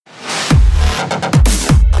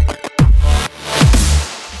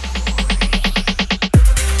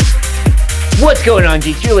What's going on,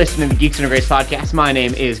 geeks? You're listening to the Geeks and Grace podcast. My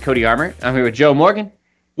name is Cody Armour. I'm here with Joe Morgan.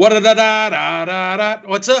 What's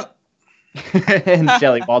up? And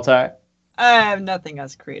Shelly Baltar. I have nothing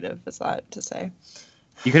else creative as that to say.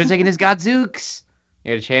 You could have taken his Godzooks.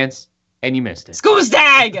 You had a chance, and you missed it.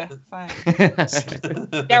 Skoozdag!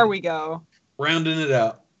 Fine. There we go. Rounding it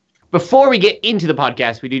out. Before we get into the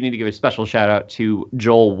podcast, we do need to give a special shout out to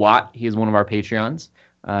Joel Watt. He is one of our Patreons,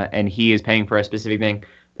 and he is paying for a specific thing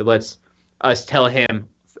that lets us tell him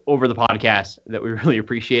over the podcast that we really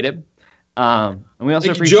appreciate him. And we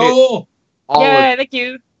also appreciate Joel. all Thank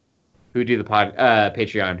you. who do the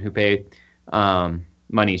Patreon, who pay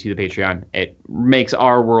money to the Patreon. It makes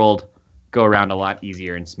our world go around a lot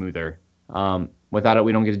easier and smoother. Without it,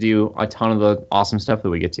 we don't get to do a ton of the awesome stuff that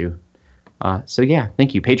we get to. So yeah,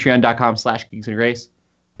 thank you. Patreon.com/geeksandgrace.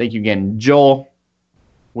 Thank you again, Joel.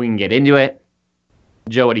 We can get into it.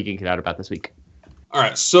 Joe, what are you geeking out about this week? All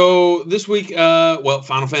right, so this week,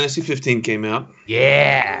 Final Fantasy 15 came out.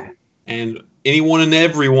 Yeah. And anyone and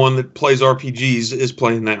everyone that plays RPGs is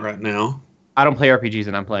playing that right now. I don't play RPGs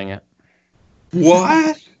and I'm playing it.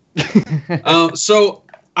 What? So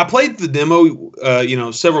I played the demo,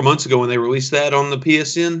 several months ago when they released that on the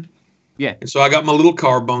PSN. Yeah. And so I got my little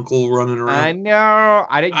carbuncle running around. I know.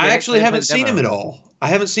 I actually haven't seen him at all. I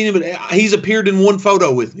haven't seen him, but he's appeared in one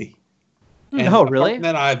photo with me. No, really?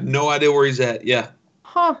 That I have no idea where he's at. Yeah.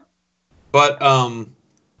 Huh. But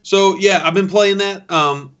so yeah, I've been playing that.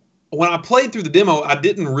 When I played through the demo, I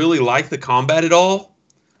didn't really like the combat at all.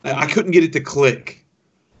 I couldn't get it to click.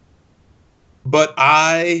 But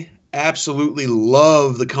I absolutely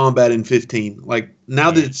love the combat in 15. Like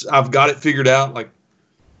now that I've got it figured out, like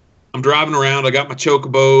I'm driving around, I got my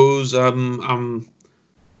chocobos,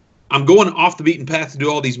 I'm going off the beaten path to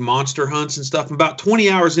do all these monster hunts and stuff. I'm about 20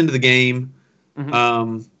 hours into the game.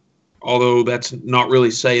 Mm-hmm. Although that's not really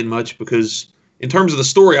saying much because in terms of the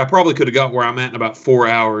story, I probably could have got where I'm at in about 4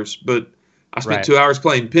 hours. But I spent 2 hours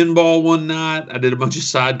playing pinball one night. I did a bunch of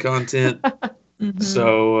side content. Mm-hmm.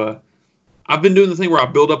 So I've been doing the thing where I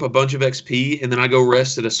build up a bunch of XP and then I go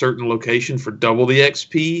rest at a certain location for double the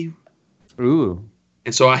XP. Ooh.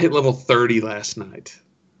 And so I hit level 30 last night.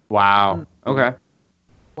 Wow. Okay.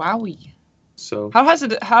 Wowie. So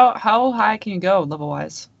how high can you go level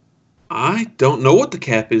wise? I don't know what the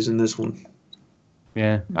cap is in this one.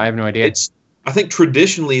 Yeah, I have no idea. I think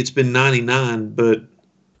traditionally it's been 99, but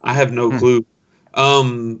I have no clue.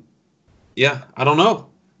 Yeah, I don't know.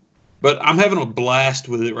 But I'm having a blast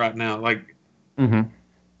with it right now. Like,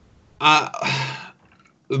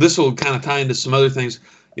 this will kind of tie into some other things.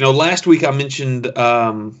 You know, last week I mentioned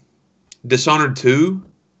Dishonored 2,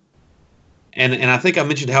 and I think I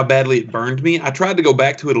mentioned how badly it burned me. I tried to go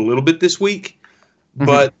back to it a little bit this week,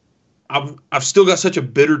 but I've still got such a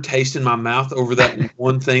bitter taste in my mouth over that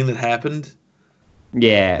one thing that happened.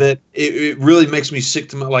 Yeah. That it really makes me sick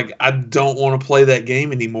to my, like, I don't want to play that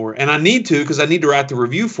game anymore. And I need to because I need to write the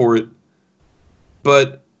review for it.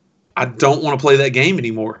 But I don't want to play that game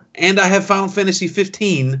anymore. And I have Final Fantasy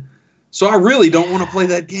 15, so I really don't want to play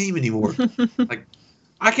that game anymore. Like,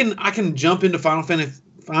 I can jump into Final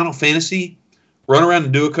Fantasy, run around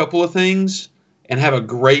and do a couple of things, and have a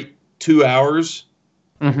great 2 hours.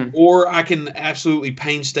 Or I can absolutely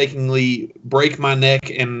painstakingly break my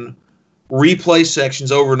neck and replay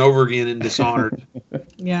sections over and over again in Dishonored.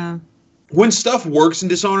 Yeah. When stuff works in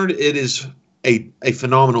Dishonored, it is a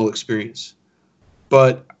phenomenal experience.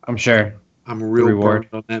 But I'm sure. I'm real burned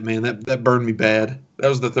on that, man. That burned me bad. That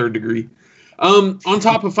was the third degree. On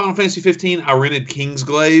top of Final Fantasy 15, I rented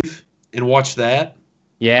Kingsglaive and watched that.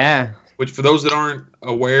 Yeah. Which, for those that aren't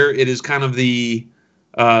aware, it is kind of the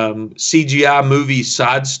CGI movie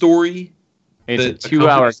side story. It's a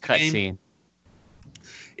 2-hour cutscene.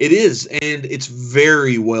 It is, and it's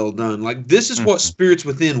very well done. Like, this is what Spirits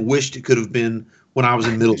Within wished it could have been when I was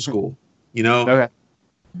in middle school. You know? Okay.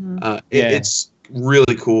 It's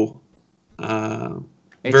really cool. It's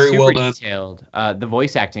very super well done. Detailed. The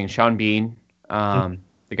voice acting, Sean Bean, the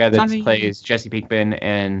guy that plays Jesse Pinkman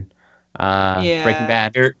and Breaking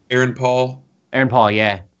Bad. Aaron Paul. Aaron Paul,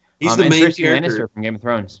 yeah. He's the main Cersei character Lannister from Game of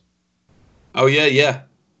Thrones. Oh, yeah.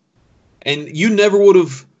 And you never would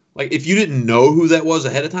have, like, if you didn't know who that was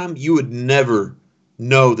ahead of time, you would never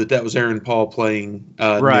know that was Aaron Paul playing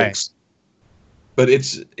Nyx. But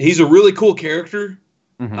he's a really cool character.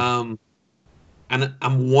 And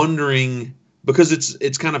I'm wondering, because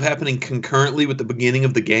it's kind of happening concurrently with the beginning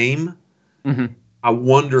of the game, I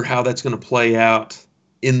wonder how that's going to play out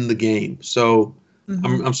in the game. So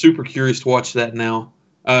I'm super curious to watch that now,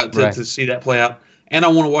 to see that play out. And I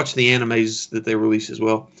want to watch the animes that they release as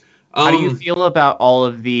well. How do you feel about all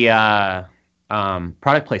of the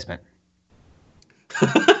product placement?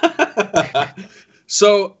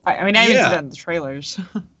 So I mean, I even see that in the trailers.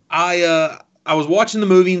 I was watching the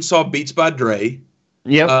movie and saw Beats by Dre.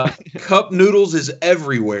 Yep. Cup noodles is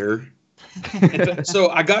everywhere. So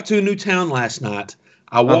I got to a new town last night.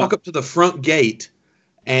 I walk up to the front gate,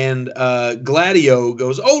 and Gladio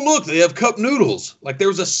goes, "Oh, look, they have cup noodles." Like there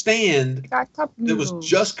was a stand that was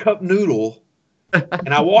just cup noodle.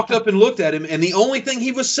 And I walked up and looked at him, and the only thing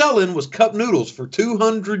he was selling was cup noodles for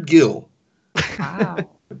 200 gil. Wow.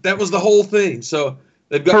 That was the whole thing. So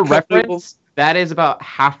they've got For cup reference, noodles. that is about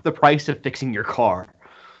half the price of fixing your car.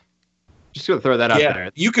 Just gonna throw that out Yeah,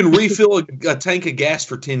 there. you can refill a tank of gas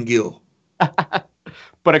for 10 gil.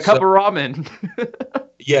 But a cup of ramen.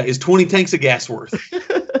 Yeah, is 20 tanks of gas worth.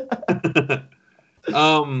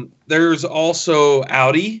 There's also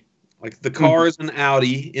Audi. Like the car is an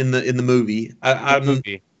Audi in the movie.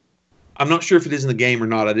 I'm not sure if it is in the game or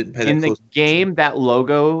not. I didn't pay that in close the game, that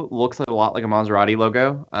logo looks a lot like a Maserati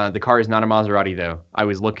logo. The car is not a Maserati, though. I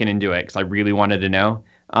was looking into it because I really wanted to know.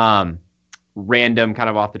 Random kind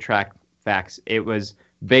of off the track facts. It was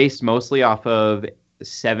based mostly off of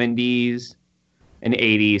 70s and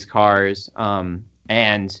 80s cars.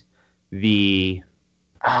 And the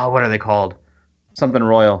what are they called? Something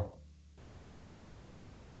Royal.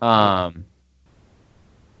 Hold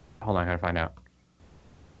on, I gotta find out.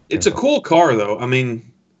 It's a cool car, though. I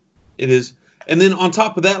mean, it is. And then on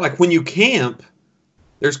top of that, like when you camp,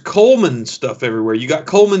 there's Coleman stuff everywhere. You got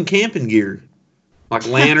Coleman camping gear, like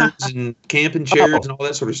lanterns and camping chairs and all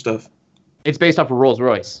that sort of stuff. It's based off of Rolls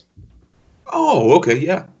Royce. Oh, okay,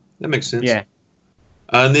 yeah, that makes sense. Yeah.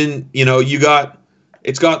 And then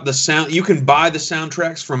it's got the sound. You can buy the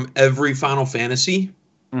soundtracks from every Final Fantasy.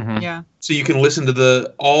 Mm-hmm. Yeah. So you can listen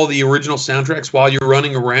to all the original soundtracks while you're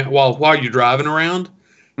running around, while you're driving around.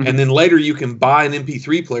 And then later you can buy an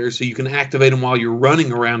MP3 player so you can activate them while you're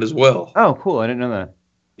running around as well. Oh, cool. I didn't know that.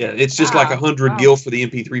 Yeah, it's just like 100 gil for the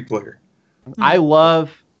MP3 player. I love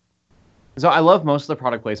most of the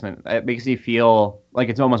product placement. It makes you feel like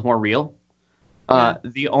it's almost more real.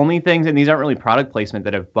 The only things, and these aren't really product placement,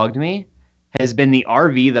 that have bugged me has been the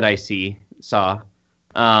RV that I saw.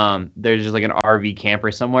 There's just like an RV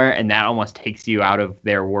camper somewhere, and that almost takes you out of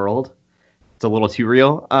their world. It's a little too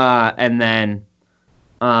real. And then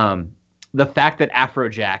the fact that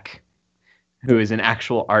Afrojack, who is an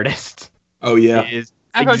actual artist,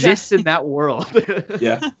 exists in that world.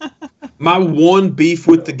 Yeah. My one beef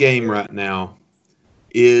with the game right now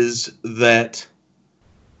is that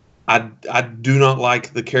I do not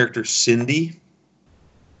like the character Cindy.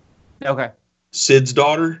 Okay. Sid's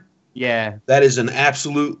daughter. Yeah. That is an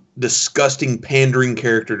absolute disgusting pandering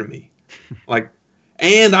character to me.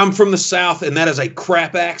 And I'm from the South, and that is a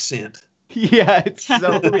crap accent. Yeah, it's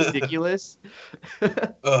so ridiculous.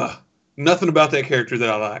 Nothing about that character that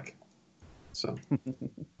I like. So,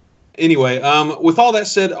 anyway, with all that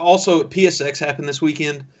said, also PSX happened this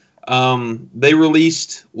weekend. They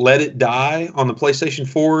released Let It Die on the PlayStation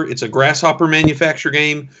 4. It's a Grasshopper Manufacture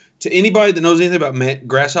game. To anybody that knows anything about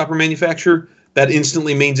Grasshopper Manufacture, that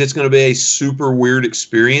instantly means it's going to be a super weird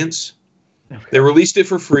experience. Okay. They released it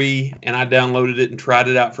for free, and I downloaded it and tried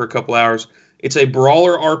it out for a couple hours. It's a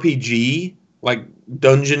brawler RPG, like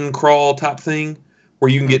dungeon crawl type thing,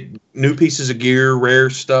 where you can get new pieces of gear,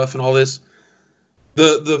 rare stuff, and all this.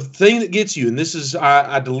 The thing that gets you, and this is,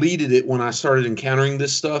 I deleted it when I started encountering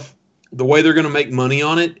this stuff. The way they're going to make money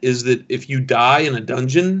on it is that if you die in a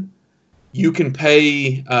dungeon, you can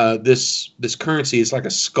pay this currency. It's like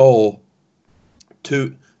a skull.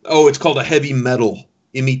 It's called a heavy metal,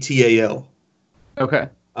 METAL. Okay.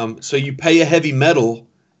 So you pay a heavy metal,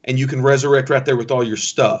 and you can resurrect right there with all your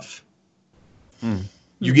stuff.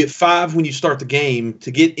 You get 5 when you start the game. To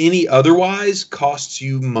get any otherwise costs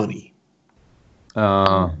you money.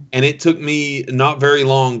 And it took me not very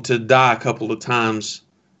long to die a couple of times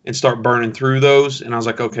and start burning through those. And I was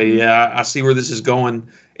like, okay, yeah, I see where this is going.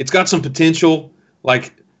 It's got some potential.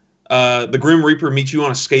 Like the Grim Reaper meets you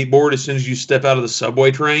on a skateboard as soon as you step out of the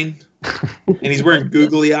subway train. And he's wearing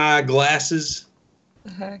googly eye glasses.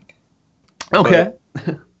 The heck? Okay.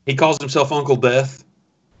 He calls himself Uncle Death.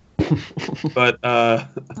 But all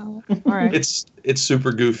right. It's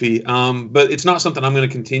super goofy. But it's not something I'm going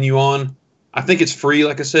to continue on. I think it's free,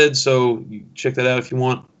 like I said, so you check that out if you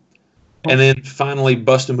want. And then finally,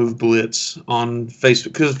 Bust a Move Blitz on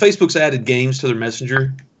Facebook, because Facebook's added games to their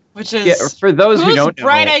messenger. Which is for those who don't know, whose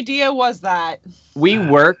bright idea was that? We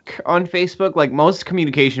work on Facebook. Like most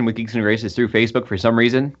communication with Geeks and Grace is through Facebook for some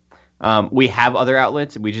reason. We have other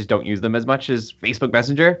outlets, we just don't use them as much as Facebook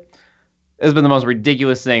Messenger. It's been the most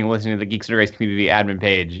ridiculous thing listening to the Geeks and Grace community admin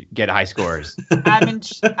page get high scores.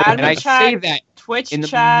 Admin and I chat, say that Twitch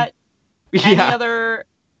chat. any other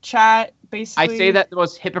chat, basically. I say that the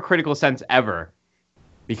most hypocritical sense ever.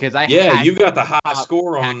 Because you got the high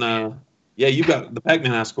score on you got the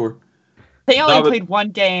Pac-Man high score. They only played one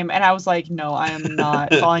game, and I was like, no, I am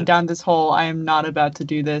not falling down this hole. I am not about to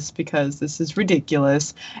do this because this is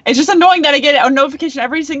ridiculous. It's just annoying that I get a notification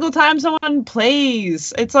every single time someone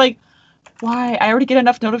plays. It's like, why? I already get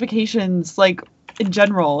enough notifications, like, in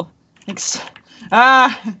general.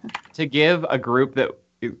 To give a group that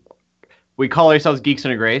we call ourselves Geeks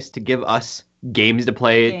Under Grace, to give us games to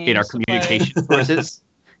play in our communication courses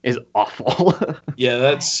is awful. Yeah,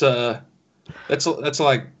 that's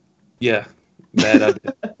like, yeah, bad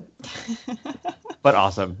idea. But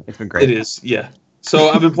awesome. It's been great. It is, yeah. So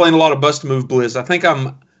I've been playing a lot of Bust a Move Blitz. I think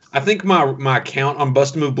my account on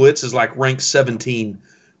Bust a Move Blitz is like rank 17,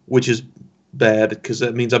 which is bad because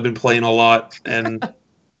that means I've been playing a lot and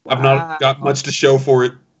I've not got much to show for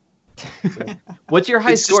it. So. What's your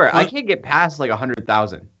high score? I can't get past like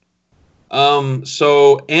 100,000.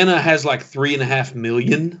 So Anna has like 3.5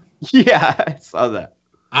 million. Yeah, I saw that.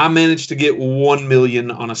 I managed to get 1 million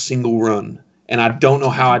on a single run, and I don't know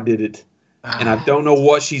how I did it, and I don't know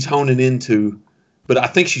what she's honing into, but I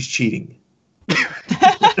think she's cheating.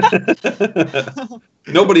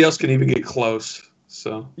 Nobody else can even get close.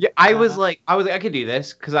 So yeah, I was like, I could do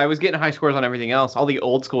this because I was getting high scores on everything else. All the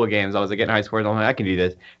old school games, I was like, getting high scores. I'm like, I can do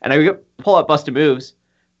this, and I would pull up Busted Moves,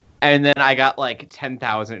 and then I got like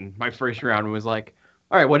 10,000. My first round was like,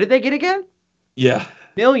 all right, what did they get again? Yeah,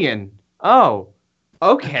 million. Oh.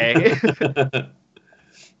 Okay.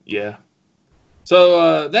 Yeah.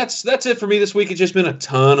 So that's it for me this week. It's just been a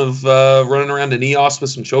ton of running around in EOS with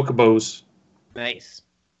some chocobos. Nice.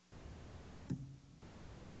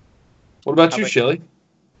 What about you, Shelly?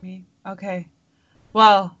 Me? Okay.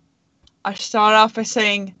 Well, I start off by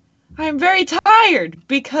saying I'm very tired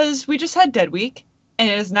because we just had Dead Week and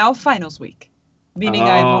it is now finals week, meaning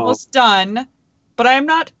I'm almost done, but I'm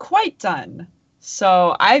not quite done.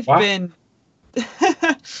 So I've been.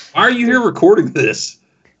 Why are you here recording this?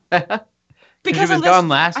 Because I was gone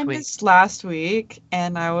last week. I missed last week,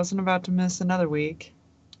 and I wasn't about to miss another week.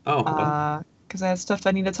 Oh. Because I had stuff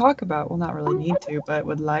I need to talk about. Well, not really need to, but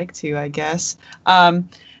would like to, I guess.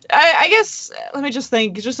 I guess, let me just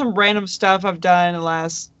think. Just some random stuff I've done in the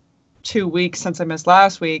last 2 weeks since I missed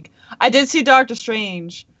last week. I did see Doctor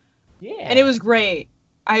Strange. Yeah. And it was great.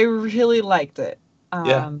 I really liked it.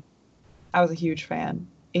 Yeah. I was a huge fan.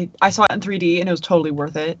 I saw it in 3D and it was totally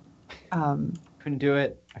worth it. Couldn't do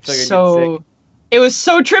it. I feel like so sick. It was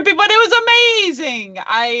so trippy, but it was amazing.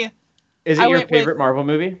 Is it your favorite Marvel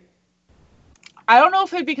movie? I don't know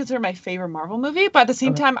if it'd be considered my favorite Marvel movie, but at the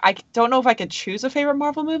same time, I don't know if I could choose a favorite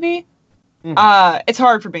Marvel movie. It's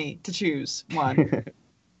hard for me to choose one.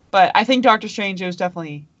 But I think Doctor Strange was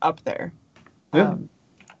definitely up there. Yeah.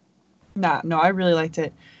 No, I really liked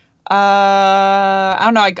it. I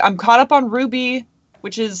don't know. I'm caught up on RWBY.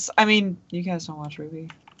 Which is, I mean, you guys don't watch RWBY.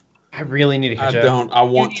 I really need to catch up. I don't. I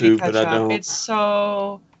want to, but I don't. It's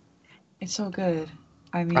so good.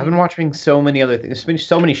 I mean, I've been watching so many other things. There's been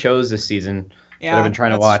so many shows this season that I've been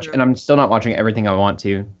trying to watch, and I'm still not watching everything I want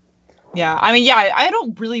to. Yeah, I mean, I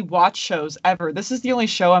don't really watch shows ever. This is the only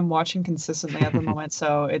show I'm watching consistently at the moment,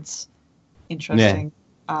 so it's interesting.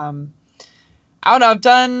 Yeah. I don't know. I've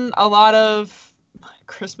done a lot of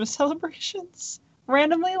Christmas celebrations.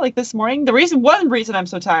 Randomly, like this morning. One reason I'm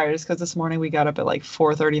so tired is because this morning we got up at like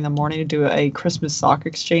 4:30 in the morning to do a Christmas sock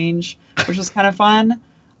exchange, which was kind of fun.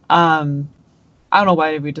 I don't know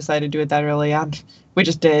why we decided to do it that early. We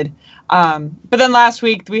just did. But then last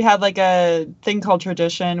week we had like a thing called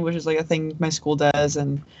Tradition, which is like a thing my school does,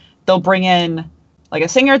 and they'll bring in like a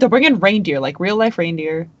singer. They'll bring in reindeer, like real life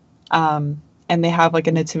reindeer. And they have like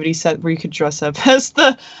a nativity set where you could dress up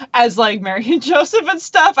as like Mary and Joseph and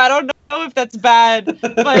stuff. I don't know if that's bad,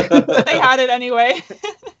 but they had it anyway.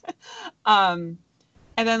 And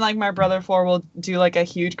then like my brother Floor will do like a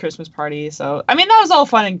huge Christmas party. So I mean that was all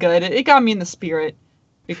fun and good. It got me in the spirit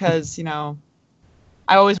because I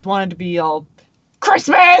always wanted to be all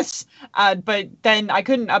Christmas, but then I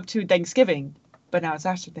couldn't up to Thanksgiving. But now it's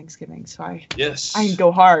after Thanksgiving, so I can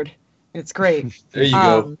go hard. It's great. There you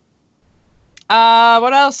go.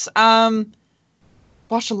 What else?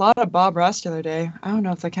 Watched a lot of Bob Ross the other day. I don't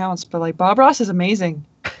know if that counts, but like Bob Ross is amazing.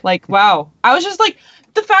 Like, wow. I was just like,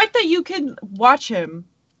 the fact that you can watch him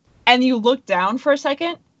and you look down for a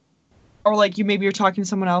second, or like you're talking to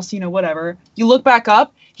someone else, whatever. You look back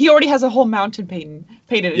up, he already has a whole mountain painted.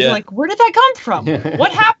 Yeah. You're like, where did that come from?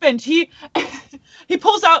 What happened? He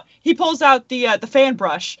pulls out the fan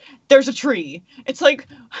brush. There's a tree. It's like,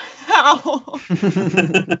 now.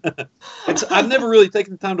 I've never really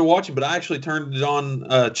taken the time to watch it, but I actually turned it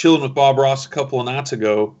on chilling with Bob Ross a couple of nights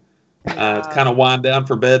ago to kind of wind down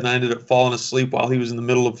for bed, and I ended up falling asleep while he was in the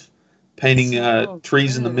middle of painting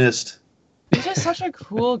trees in the mist. He's just such a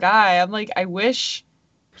cool guy. I'm like, I wish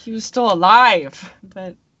he was still alive,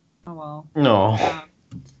 but oh well. No.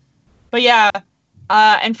 But yeah,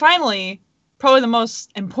 and finally, probably the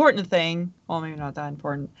most important thing, well, maybe not that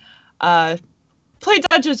important, played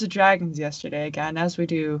Dungeons & Dragons yesterday again, as we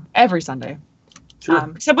do every Sunday.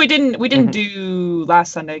 Sure. Except we didn't do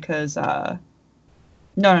last Sunday because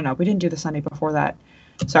no, we didn't do the Sunday before that.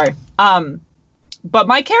 Sorry. But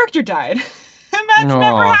my character died. And that's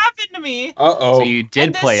never happened to me. Uh-oh. So you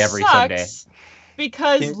did play every Sunday.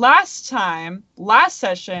 Because last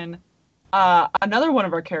session, another one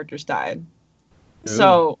of our characters died. Ooh.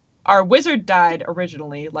 So our wizard died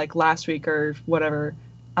originally, like last week or whatever,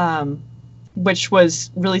 which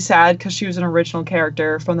was really sad because she was an original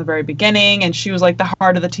character from the very beginning, and she was like the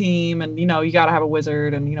heart of the team, and you gotta have a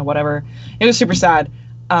wizard, and whatever. It was super sad.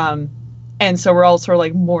 And so we're all sort of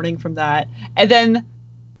like mourning from that. And then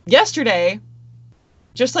yesterday,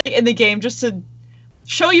 just like in the game, just to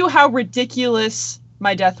show you how ridiculous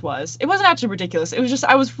my death was. It wasn't actually ridiculous. It was just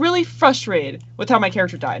I was really frustrated with how my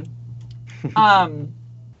character died.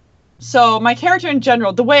 So my character in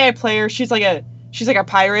general, the way I play her, she's like a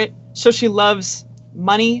pirate, so she loves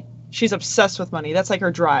money. She's obsessed with money. That's like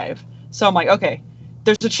her drive. So I'm like, okay,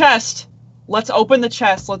 there's a chest. Let's open the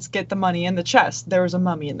chest. Let's get the money in the chest. There was a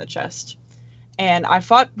mummy in the chest. And I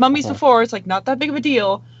fought mummies before. It's like not that big of a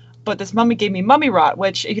deal. But this mummy gave me mummy rot,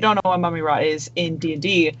 which, if you don't know what mummy rot is in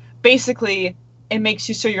D&D, basically it makes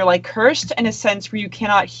you so you're like cursed in a sense where you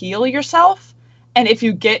cannot heal yourself. And if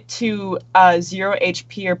you get to 0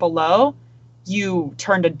 HP or below, you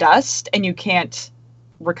turn to dust and you can't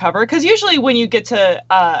recover. Because usually when you get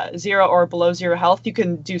to 0 or below 0 health, you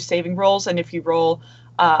can do saving rolls. And if you roll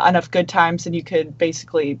enough good times, then you could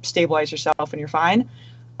basically stabilize yourself and you're fine.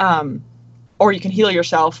 Or you can heal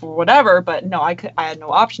yourself or whatever, but no, I had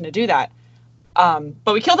no option to do that.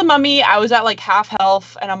 But we killed the mummy. I was at like half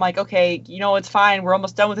health, and I'm like, okay, it's fine. We're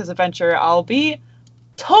almost done with this adventure. I'll be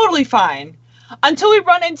totally fine. Until we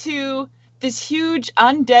run into this huge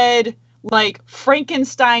undead, like,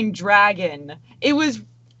 Frankenstein dragon. It was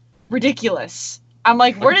ridiculous. I'm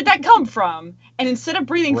like, where did that come from? And instead of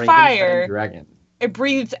breathing fire, it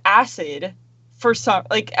breathed acid for some,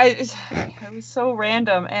 like, it was so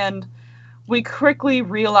random. And we quickly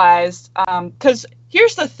realized, because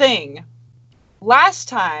here's the thing. Last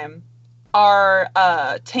time, our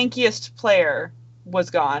tankiest player was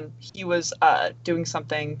gone. He was doing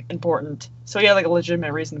something important. So he had like a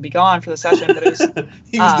legitimate reason to be gone for the session. But it was,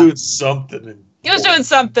 he was doing something. He was doing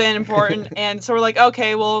something important. And so we're like,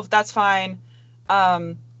 okay, well, that's fine.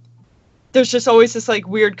 There's just always this like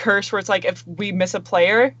weird curse where it's like if we miss a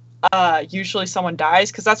player, usually someone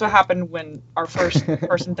dies, because that's what happened when our first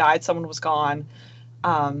person died. Someone was gone.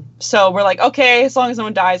 So we're like, okay, as long as no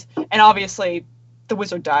one dies. And obviously the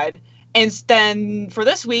wizard died. And then for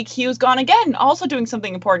this week, he was gone again, also doing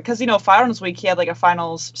something important. Because, finals week, he had like a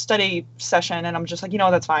finals study session. And I'm just like,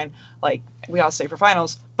 that's fine. Like, we all stay for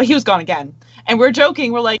finals. But he was gone again. And we're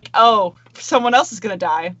joking. We're like, oh, someone else is going to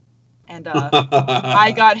die. And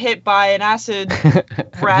I got hit by an acid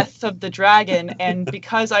breath of the dragon. And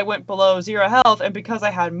because I went below 0 health and because I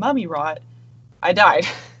had mummy rot, I died.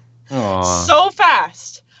 So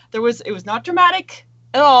fast. It was not dramatic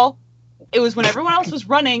at all. It was when everyone else was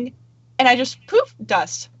running. And I just poof,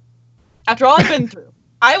 dust. After all I've been through.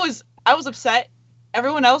 I was upset.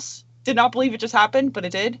 Everyone else did not believe it just happened, but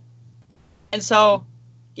it did. And so,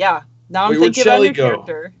 yeah. Now I'm thinking about a new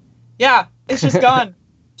character. Yeah, it's just gone.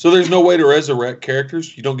 So there's no way to resurrect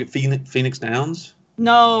characters? You don't get Phoenix Downs?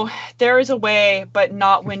 No, there is a way, but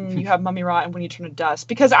not when you have mummy rot and when you turn to dust.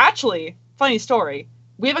 Because actually, funny story,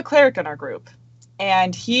 we have a cleric in our group.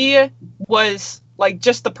 And he was like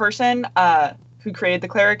just the person who created the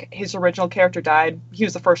cleric. His original character died. He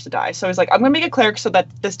was the first to die. So he's like, I'm going to make a cleric so that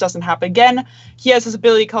this doesn't happen again. He has this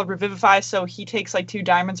ability called Revivify, so he takes like 2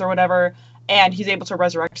 diamonds or whatever, and he's able to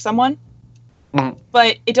resurrect someone. Mm.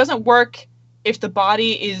 But it doesn't work if the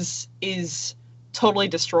body is totally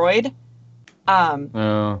destroyed.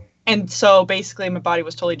 And so basically my body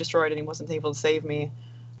was totally destroyed and he wasn't able to save me,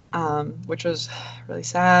 which was really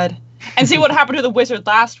sad. And see what happened to the wizard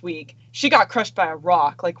last week. She got crushed by a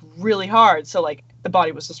rock, like, really hard. So, like, the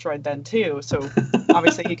body was destroyed then, too. So,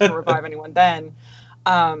 obviously, he couldn't revive anyone then.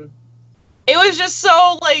 It was just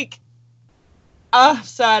so, like,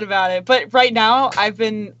 Sad about it. But right now, I've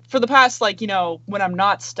been, for the past, like, when I'm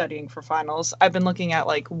not studying for finals, I've been looking at,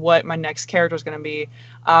 like, what my next character is going to be.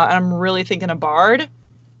 And I'm really thinking a bard,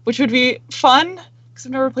 which would be fun, because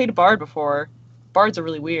I've never played a bard before. Bards are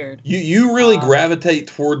really weird. You really gravitate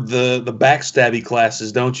toward the backstabby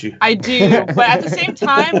classes, don't you? I do, but at the same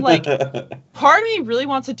time, like, part of me really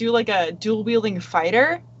wants to do, like, a dual-wielding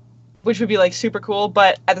fighter, which would be, like, super cool.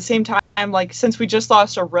 But at the same time, like, since we just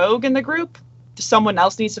lost a rogue in the group, someone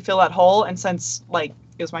else needs to fill that hole, and since, like,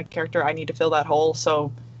 it was my character, I need to fill that hole,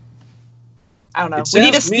 so I don't know. It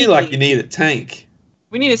sounds to me like you need a tank.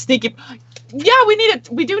 We need a sneaky... Yeah,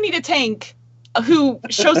 we do need a tank who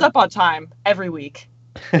shows up on time every week.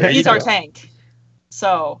 He's our tank.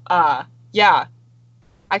 So, yeah.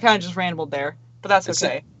 I kind of just rambled there, but that's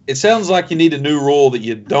okay. It sounds like you need a new rule that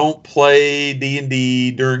you don't play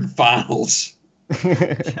D&D during finals.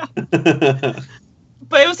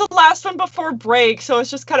 But it was the last one before break, so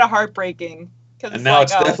it's just kind of heartbreaking. And now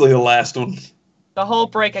it's definitely the last one. The whole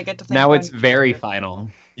break, I get to think. Now it's very final.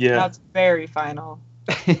 Yeah. Now it's very final.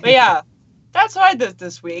 But yeah, that's what I did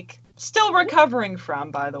this week. Still recovering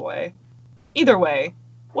from, by the way. Either way,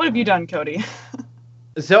 what have you done, Cody?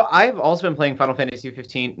 So I've also been playing Final Fantasy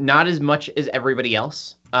 15, not as much as everybody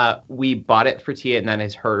else. We bought it for Tia, and that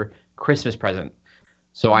is her Christmas present.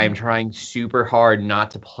 So I am trying super hard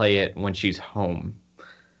not to play it when she's home.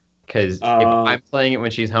 Because if I'm playing it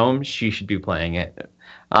when she's home, she should be playing it.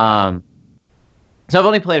 So I've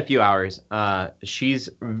only played a few hours. She's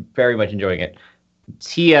very much enjoying it.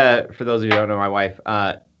 Tia, for those of you who don't know my wife,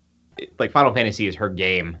 like Final Fantasy is her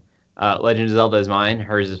game. Legend of Zelda is mine.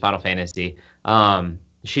 Hers is Final Fantasy.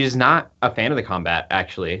 She's not a fan of the combat,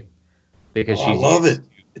 actually. Because I love it.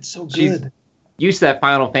 It's so good. She's used to that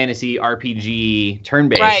Final Fantasy RPG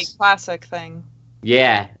turn-based. Right, classic thing.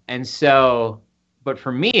 Yeah, and so... But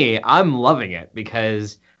for me, I'm loving it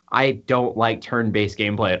because I don't like turn-based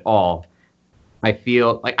gameplay at all. I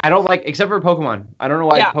feel like I don't like, except for Pokemon. I don't know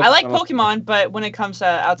why. Yeah, I like Pokemon, but when it comes to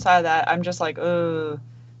outside of that, I'm just like, ugh.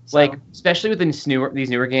 So. Like, especially with these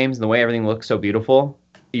newer games and the way everything looks so beautiful,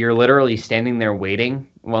 you're literally standing there waiting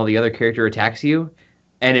while the other character attacks you,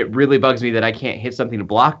 and it really bugs me that I can't hit something to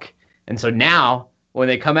block. And so now, when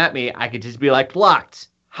they come at me, I could just be like, blocked.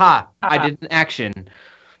 Ha! I did an action.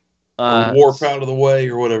 Warp out of the way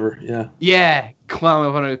or whatever. Yeah. Yeah, climb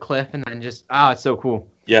up on a cliff and then just it's so cool.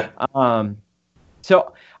 Yeah.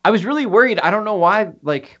 So I was really worried. I don't know why.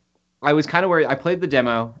 Like, I was kind of worried. I played the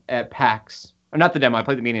demo at PAX, or not the demo. I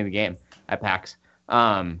played the beginning of the game at PAX,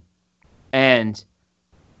 and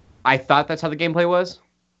I thought that's how the gameplay was.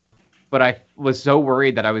 But I was so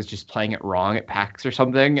worried that I was just playing it wrong at PAX or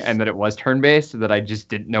something, and that it was turn-based, that I just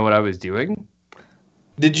didn't know what I was doing.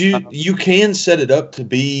 Did you? You can set it up to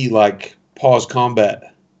be like pause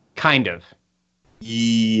combat. Kind of.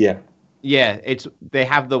 Yeah. Yeah, they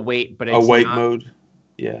have the wait, but it's a wait mode.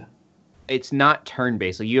 Yeah. It's not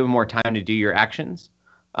turn-based. So you have more time to do your actions.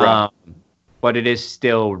 Right. But it is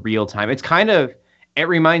still real time. It's kind of, it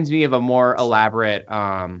reminds me of a more elaborate,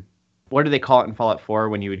 what do they call it in Fallout 4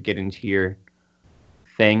 when you would get into your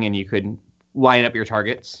thing and you could line up your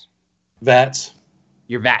targets? VATS.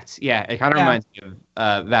 Your VATS, yeah. It kind of reminds me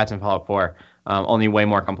of VATS in Fallout 4, only way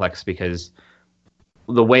more complex because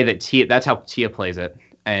the way that that's how Tia plays it,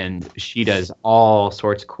 and she does all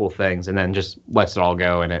sorts of cool things and then just lets it all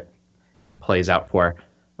go and it plays out for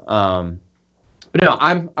her. But no,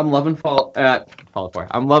 I'm loving Fallout 4.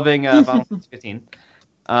 I'm loving Final Fantasy 15.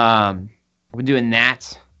 I've been doing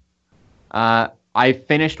that. I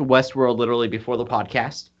finished Westworld literally before the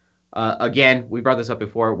podcast. Again, we brought this up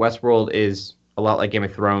before. Westworld is a lot like Game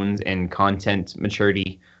of Thrones in content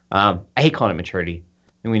maturity. I hate calling it maturity.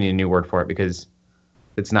 I think we need a new word for it because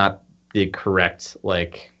it's not the correct,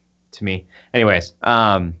 like, to me. Anyways,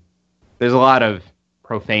 there's a lot of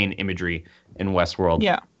profane imagery in Westworld.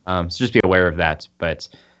 Yeah. So just be aware of that. But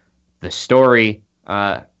the story,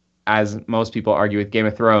 as most people argue with Game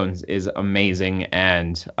of Thrones, is amazing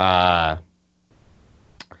and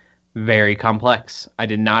very complex. I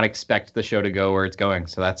did not expect the show to go where it's going,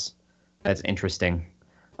 so that's interesting.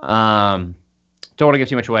 Don't want to give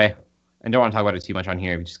too much away, and don't want to talk about it too much on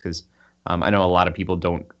here, just because I know a lot of people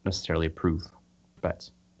don't necessarily approve, but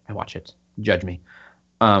I watch it. Judge me.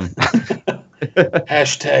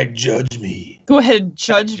 Hashtag judge me. Go ahead and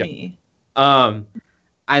judge me. And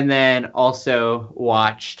then also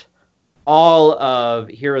watched all of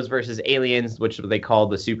Heroes vs. Aliens, which they call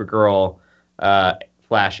the Supergirl,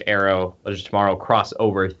 Flash, Arrow, Legends of Tomorrow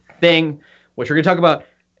crossover thing, which we're going to talk about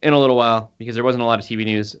in a little while because there wasn't a lot of TV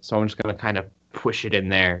news, so I'm just going to kind of push it in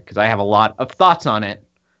there because I have a lot of thoughts on it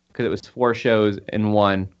because it was 4 shows in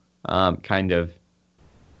one, kind of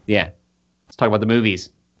Yeah. Let's talk about the movies.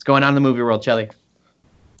 What's going on in the movie world, Shelly?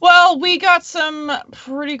 Well, we got some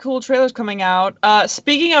pretty cool trailers coming out.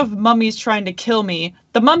 Speaking of mummies trying to kill me,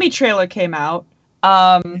 the Mummy trailer came out.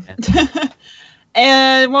 And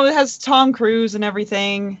it has Tom Cruise and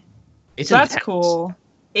everything. So that's cool.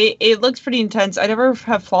 It looks pretty intense. I never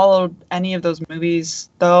have followed any of those movies,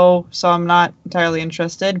 though, so I'm not entirely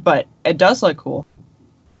interested, but it does look cool.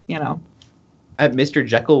 Mr.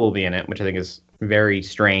 Jekyll will be in it, which I think is very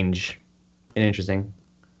strange and interesting.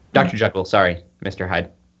 Dr. Jekyll, sorry, Mr. Hyde.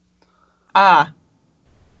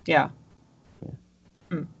 Yeah.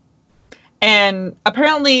 And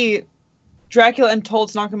apparently Dracula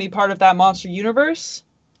Untold's not going to be part of that monster universe,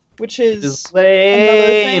 which is another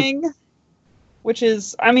thing. Which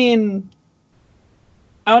is, I mean,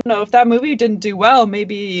 I don't know, if that movie didn't do well,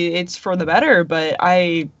 maybe it's for the better, but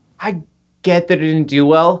I get that it didn't do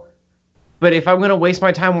well, but if I'm going to waste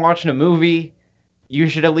my time watching a movie, you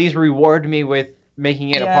should at least reward me with making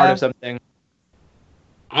it a part of something.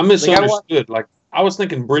 I misunderstood. I was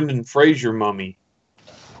thinking Brendan Fraser Mummy.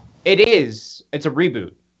 It is. It's a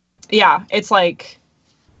reboot. Yeah, it's like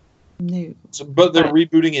new. But they're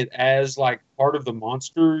rebooting it as like part of the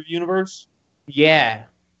monster universe? Yeah.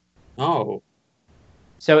 Oh.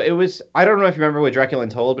 So it was, I don't know if you remember with Dracula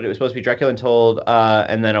Untold, but it was supposed to be Dracula Untold,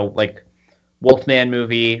 and then a Wolfman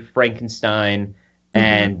movie, Frankenstein,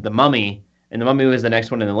 and The Mummy. And The Mummy was the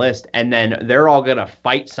next one in the list. And then they're all going to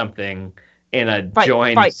fight something in a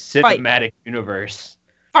joined cinematic universe.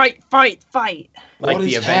 Fight! Like what the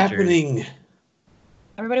is Avengers. Happening?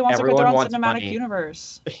 Everybody wants to get their own cinematic money.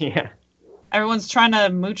 Universe. Yeah. Everyone's trying to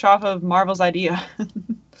mooch off of Marvel's idea.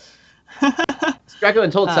 Dracula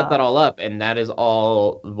Untold set that all up, and that is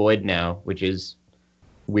all void now, which is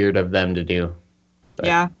weird of them to do. But.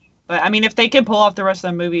 Yeah. But, I mean, if they can pull off the rest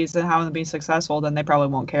of the movies and have them be successful, then they probably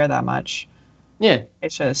won't care that much. Yeah.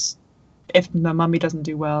 It's just, if The Mummy doesn't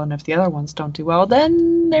do well, and if the other ones don't do well,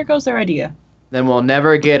 then there goes their idea. Then we'll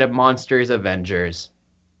never get a Monsters Avengers.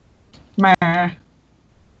 Meh. I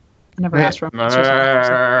never asked for a Monsters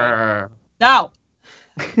Avengers. No!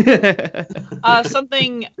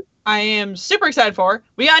 Something I am super excited for.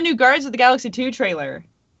 We got a new Guardians of the Galaxy 2 trailer.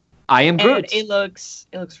 I am Groot. And it looks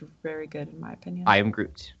very good, in my opinion. I am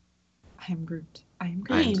Groot. I am Groot. I'm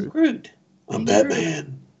Groot. I'm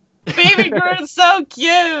Batman. Baby Groot's so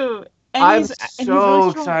cute. And I'm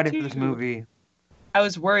so excited for this movie. I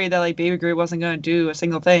was worried that Baby Groot wasn't going to do a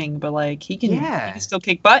single thing, but he can still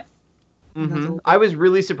kick butt. Mm-hmm. I was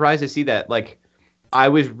really surprised to see that. I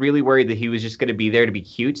was really worried that he was just going to be there to be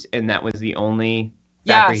cute, and that was the only.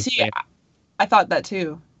 Yeah, see, I thought that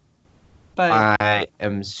too. But I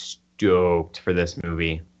am stoked for this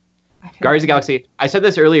movie. Guardians of the Galaxy. I said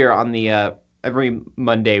this earlier on the every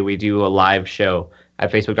Monday we do a live show at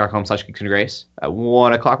facebook.com/geeksandgrace at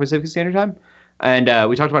 1:00 Pacific Standard Time, and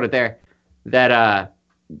we talked about it there. That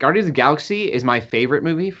Guardians of the Galaxy is my favorite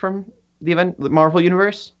movie from the Marvel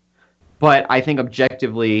Universe, but I think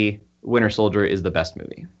objectively Winter Soldier is the best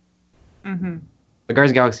movie. Mm-hmm. But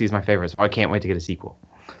Guardians of the Galaxy is my favorite, so I can't wait to get a sequel.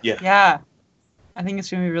 Yeah. I think it's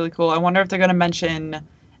going to be really cool. I wonder if they're going to mention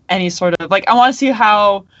any sort of, I want to see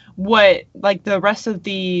what the rest of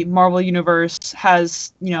the Marvel Universe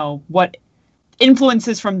has, what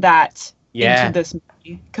influences from that into this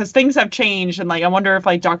movie. Because things have changed, and, I wonder if,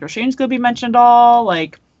 Doctor Strange's going to be mentioned all,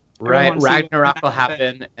 Right, Ragnarok will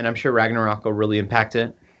happen, and I'm sure Ragnarok will really impact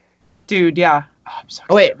it. Dude, yeah. Oh, I'm sorry.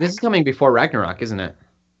 Oh, wait, this is coming before Ragnarok, isn't it?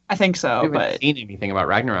 I think so, I haven't seen anything about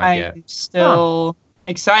Ragnarok yet. I'm still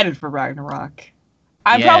excited for Ragnarok.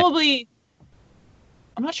 I'm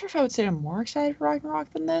not sure if I would say I'm more excited for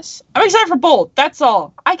Ragnarok than this. I'm excited for both. That's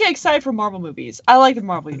all. I get excited for Marvel movies. I like the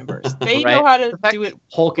Marvel Universe. They know how to do it.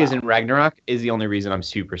 Hulk is in Ragnarok is the only reason I'm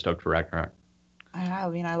super stoked for Ragnarok. I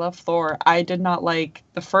mean, I love Thor. I did not like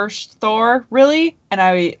the first Thor, really, and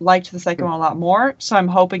I liked the second one a lot more. So I'm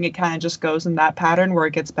hoping it kind of just goes in that pattern where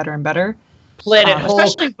it gets better and better. Planet Hulk.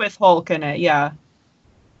 Especially with Hulk in it, yeah.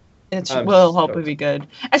 It will hopefully be good.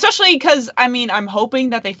 Especially because, I'm hoping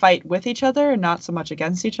that they fight with each other and not so much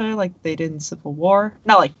against each other like they did in Civil War.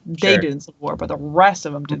 Not they did in Civil War, but the rest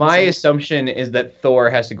of them did. My assumption is that Thor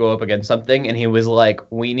has to go up against something, and he was like,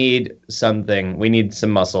 we need something. We need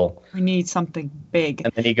some muscle. We need something big.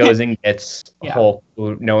 And then he goes and gets Hulk,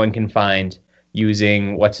 who no one can find,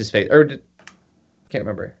 using, what's-his-face? Can't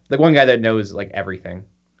remember. The one guy that knows, everything.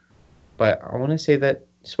 But I want to say that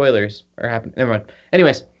spoilers are happening. Never mind.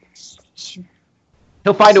 Anyways.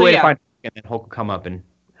 He'll find a way to find Hulk, and then Hulk will come up and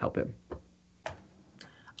help him.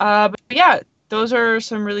 But yeah, those are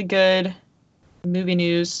some really good movie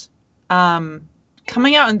news.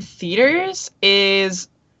 Coming out in theaters is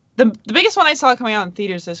The biggest one I saw coming out in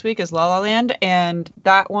theaters this week is La La Land, and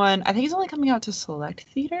that one I think is only coming out to select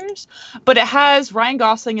theaters, but it has Ryan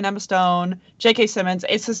Gosling and Emma Stone, J.K. Simmons.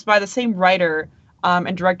 It's just by the same writer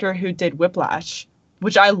and director who did Whiplash,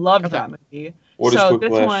 which I loved that movie. What is Whiplash?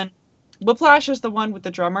 This one, Whiplash is the one with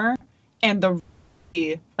the drummer and the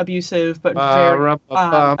really abusive but very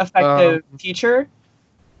effective teacher.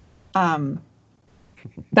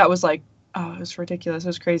 That was like, oh, it was ridiculous. It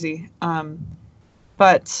was crazy.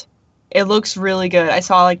 But it looks really good. I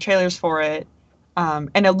saw like trailers for it, and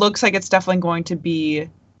it looks like it's definitely going to be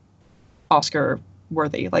Oscar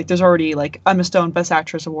worthy. Like there's already like Emma Stone Best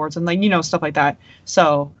Actress awards and like stuff like that.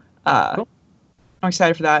 So cool. I'm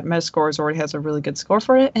excited for that. Metascore already has a really good score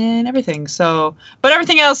for it and everything. So, but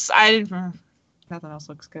everything else, nothing else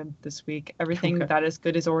looks good this week. Everything that is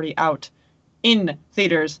good is already out in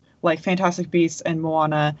theaters, like Fantastic Beasts and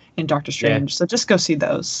Moana and Doctor Strange. Yeah. So just go see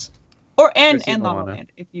those. And La La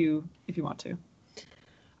Land if you want to.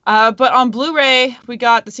 But on Blu-ray, we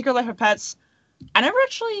got The Secret Life of Pets. I never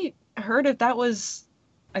actually heard if that was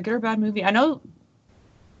a good or bad movie. I know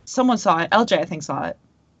someone saw it. LJ, I think, saw it.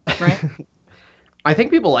 Right? I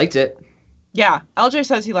think people liked it. Yeah, LJ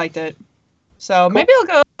says he liked it. So cool. Maybe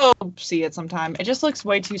I'll go see it sometime. It just looks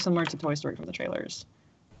way too similar to Toy Story from the trailers.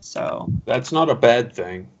 So that's not a bad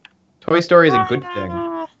thing. Toy Story is a good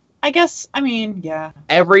thing. I guess, yeah.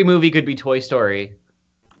 Every movie could be Toy Story.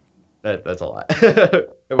 That's a lot.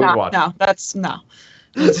 No.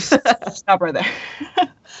 Stop right there.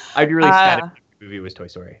 I'd be really sad if the movie was Toy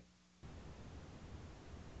Story.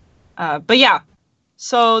 But yeah,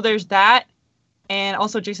 so there's that, and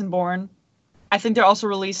also Jason Bourne. I think they're also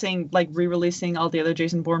re-releasing all the other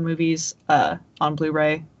Jason Bourne movies on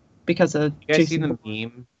Blu-ray because of you guys seen the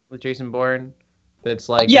meme with Jason Bourne? That's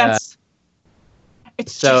like yes.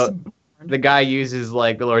 It's so the guy uses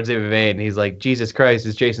like the Lord's Name in vain. He's like, Jesus Christ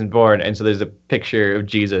is Jason Bourne, and so there's a picture of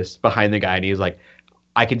Jesus behind the guy, and he's like,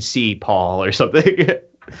 I can see Paul or something.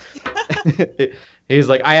 He's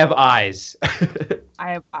like, I have eyes.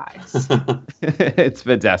 I have eyes. It's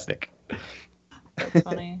fantastic. That's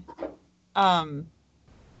funny.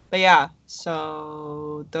 But yeah,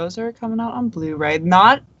 so those are coming out on Blu-ray.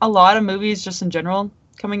 Not a lot of movies, just in general,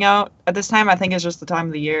 coming out at this time. I think it's just the time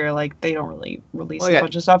of the year. Like they don't really release a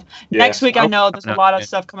bunch of stuff. Yeah. Next week, I know there's a lot of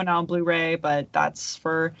stuff coming out on Blu-ray, but that's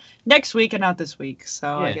for next week and not this week.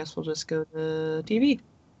 So I guess we'll just go to TV.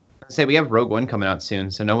 Say we have Rogue One coming out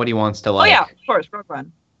soon, so nobody wants to like. Oh yeah, of course, Rogue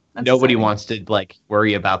One. That's nobody exciting. Wants to like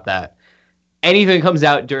worry about that. Anything that comes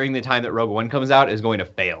out during the time that Rogue One comes out is going to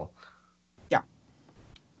fail. Yeah.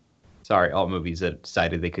 Sorry, all movies that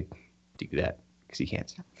decided they could do that because you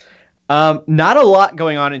can't. Not a lot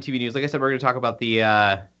going on in TV news. Like I said, we're going to talk about the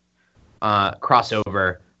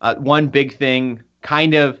crossover. One big thing,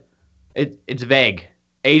 kind of, it's vague.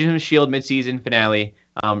 Agents of S.H.I.E.L.D. mid-season finale.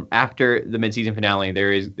 After the mid-season finale,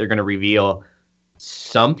 they're going to reveal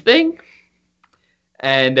something,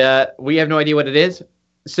 and we have no idea what it is.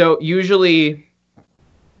 So usually,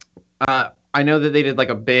 I know that they did like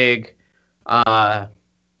a big,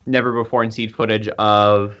 never-before-seen footage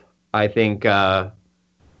of, I think,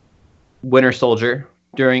 Winter Soldier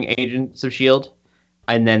during Agents of S.H.I.E.L.D.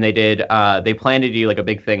 And then they did, they planned to do like a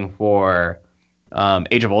big thing for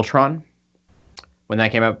Age of Ultron when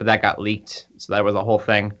that came out, but that got leaked. So that was a whole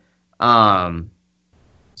thing.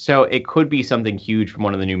 So it could be something huge from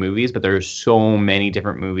one of the new movies, but there's so many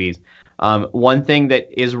different movies. One thing that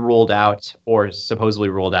is ruled out or supposedly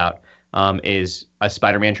ruled out is a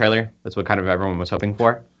Spider-Man trailer. That's what kind of everyone was hoping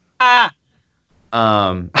for.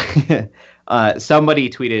 Somebody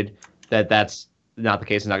tweeted that that's not the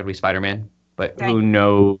case. It's not going to be Spider-Man, but who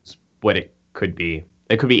knows what it could be.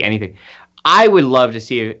 It could be anything. I would love to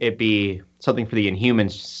see it be something for the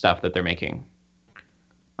Inhumans stuff that they're making.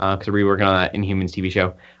 Because we're reworking on that Inhumans TV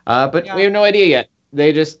show. But we have no idea yet.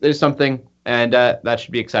 There's something, and that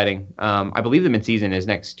should be exciting. I believe the mid-season is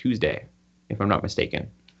next Tuesday, if I'm not mistaken.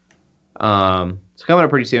 It's coming up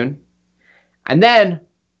pretty soon. And then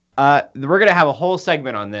we're going to have a whole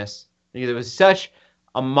segment on this because it was such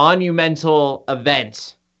a monumental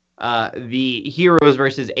event. The Heroes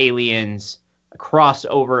versus Aliens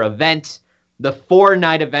crossover event. The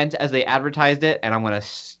 4-night event as they advertised it. And I'm going to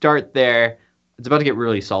start there. It's about to get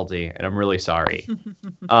really salty, and I'm really sorry.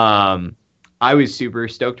 I was super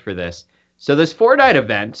stoked for this. So this 4-night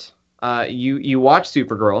event, you watch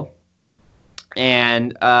Supergirl,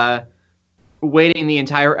 and waiting the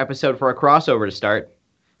entire episode for a crossover to start,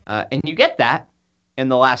 and you get that in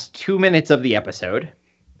the last 2 minutes of the episode.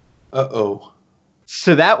 Uh-oh.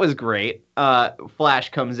 So that was great. Flash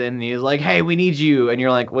comes in, and he's like, hey, we need you. And you're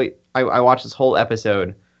like, wait, I watched this whole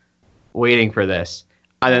episode waiting for this.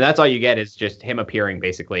 And then that's all you get is just him appearing,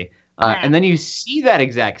 basically. And then you see that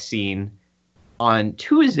exact scene on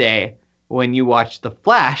Tuesday when you watch The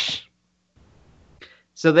Flash.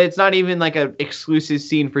 So that it's not even like an exclusive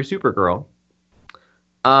scene for Supergirl.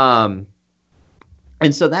 And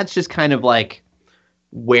so that's just kind of like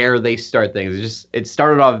where they start things. It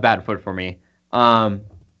started off a bad foot for me.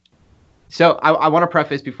 So I want to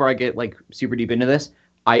preface before I get like super deep into this.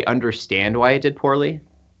 I understand why it did poorly,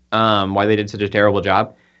 why they did such a terrible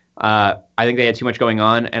job. I think they had too much going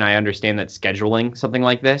on, and I understand that scheduling something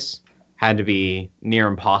like this had to be near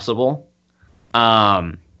impossible.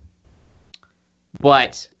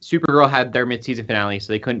 But Supergirl had their mid-season finale,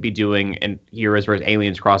 so they couldn't be doing an Heroes vs.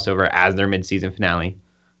 Aliens crossover as their mid-season finale.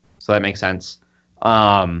 So that makes sense.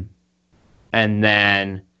 And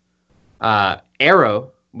then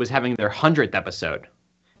Arrow was having their 100th episode.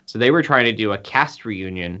 So they were trying to do a cast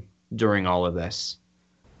reunion during all of this.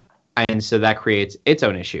 And so that creates its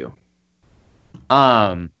own issue.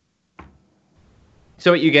 So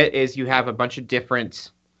what you get is you have a bunch of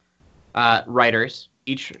different writers.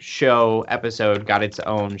 Each show episode got its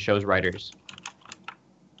own show's writers.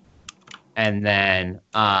 And then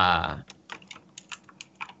I'm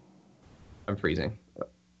freezing.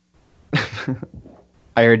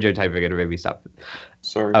 I heard Joe typing it, or maybe stop.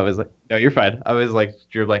 Sorry. I was like, no, you're fine. I was like,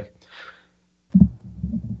 Drew, like.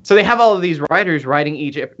 So they have all of these writers writing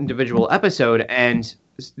each individual episode, and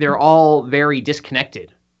they're all very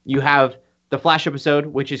disconnected. You have the Flash episode,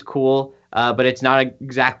 which is cool, but it's not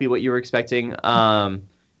exactly what you were expecting. And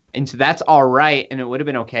so that's all right, and it would have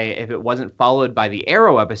been okay if it wasn't followed by the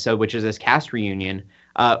Arrow episode, which is this cast reunion,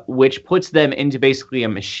 which puts them into basically a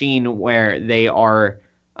machine where they are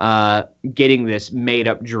getting this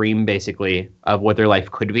made-up dream, basically, of what their life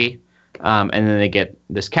could be, and then they get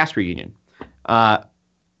this cast reunion.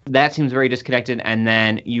 That seems very disconnected, and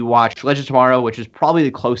then you watch Legends of Tomorrow, which is probably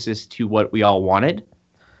the closest to what we all wanted.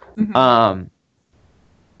 Mm-hmm.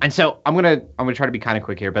 And so I'm gonna try to be kind of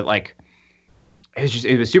quick here, but like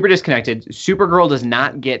it was super disconnected. Supergirl does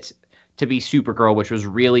not get to be Supergirl, which was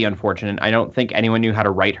really unfortunate. I don't think anyone knew how to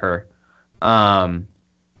write her. I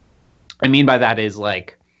mean by that is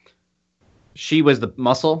like she was the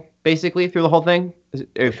muscle basically through the whole thing.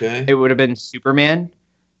 If it would have been Superman,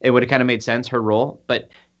 it would have kind of made sense, her role. But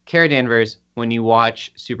Kara Danvers, when you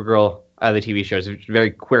watch Supergirl, the TV shows, it's very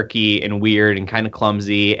quirky and weird and kind of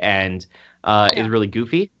clumsy and is really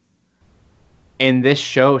goofy. In this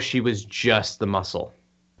show, she was just the muscle.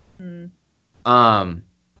 And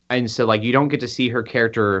so like you don't get to see her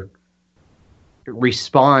character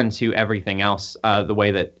respond to everything else the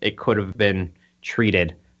way that it could have been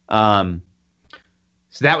treated. So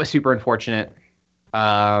that was super unfortunate.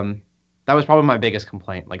 That was probably my biggest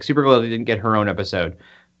complaint. Like Supergirl didn't get her own episode,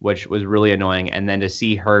 which was really annoying. And then to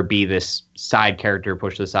see her be this side character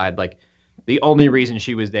pushed aside, like the only reason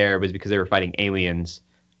she was there was because they were fighting aliens.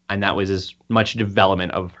 And that was as much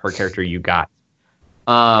development of her character you got.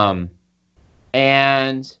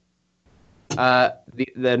 And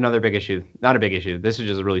another big issue, not a big issue, this is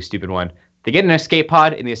just a really stupid one. They get an escape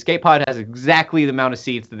pod, and the escape pod has exactly the amount of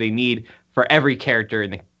seats that they need for every character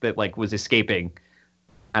that like was escaping.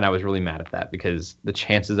 And I was really mad at that because the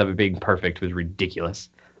chances of it being perfect was ridiculous.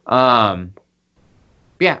 Yeah,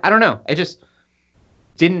 I don't know. It just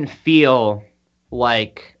didn't feel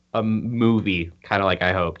like a movie, kind of like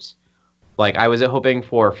I hoped. Like I was hoping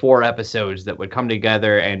for 4 episodes that would come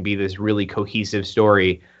together and be this really cohesive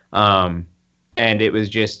story. And it was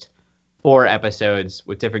just 4 episodes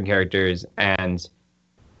with different characters and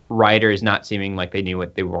writers not seeming like they knew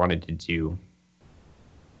what they wanted to do.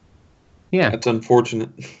 Yeah, that's unfortunate.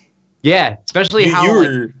 Yeah, especially how you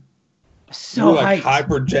were so like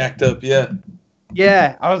hyper jacked up. Yeah.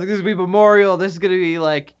 Yeah, I was like, this is gonna be Memorial. This is gonna be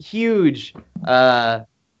like huge.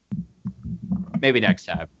 Maybe next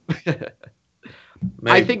time.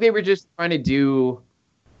 I think they were just trying to do.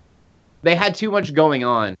 They had too much going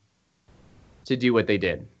on to do what they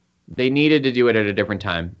did. They needed to do it at a different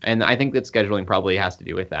time, and I think that scheduling probably has to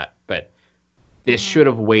do with that. But this should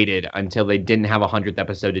have waited until they didn't have a 100th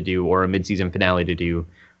episode to do, or a mid-season finale to do,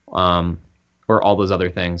 or all those other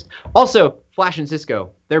things. Also, Flash and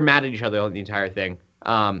Cisco, they're mad at each other on the entire thing,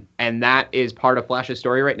 and that is part of Flash's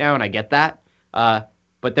story right now, and I get that.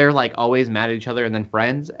 But they're like always mad at each other and then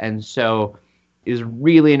friends, and so it was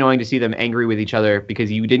really annoying to see them angry with each other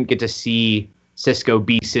because you didn't get to see Cisco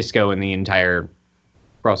be Cisco in the entire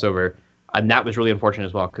crossover, and that was really unfortunate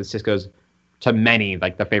as well because Cisco's to many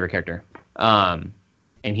like the favorite character, and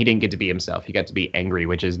he didn't get to be himself. He got to be angry,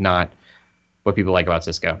 which is not what people like about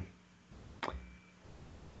Cisco. But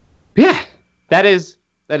yeah, that is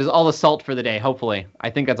all the salt for the day. Hopefully,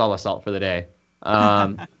 I think that's all the salt for the day.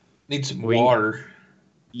 Need some water.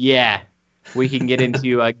 Yeah, we can get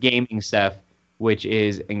into gaming stuff, which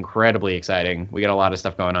is incredibly exciting. We got a lot of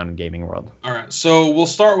stuff going on in gaming world. All right, so we'll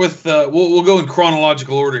start with we'll go in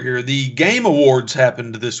chronological order here. The Game Awards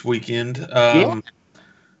happened this weekend.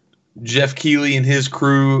 Jeff Keighley and his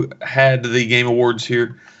crew had the Game Awards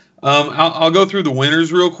here. I'll go through the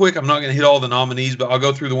winners real quick. I'm not going to hit all the nominees, but I'll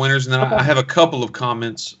go through the winners, and then I have a couple of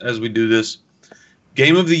comments as we do this.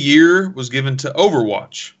 Game of the Year was given to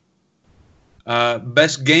Overwatch.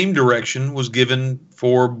 Best Game Direction was given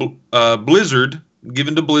for Blizzard,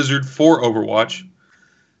 given to Blizzard for Overwatch.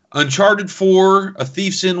 Uncharted 4, A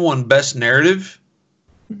Thief's End won Best Narrative.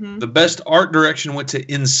 Mm-hmm. The Best Art Direction went to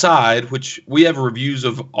Inside, which we have reviews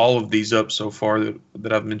of all of these up so far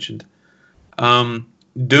that I've mentioned.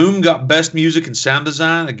 Doom got Best Music and Sound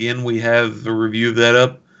Design. Again, we have a review of that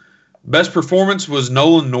up. Best Performance was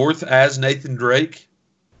Nolan North as Nathan Drake.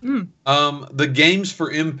 The Games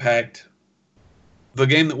for Impact, the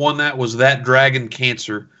game that won that was That Dragon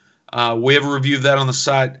Cancer. We have a review of that on the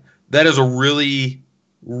site. That is a really,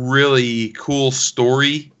 really cool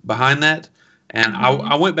story behind that. And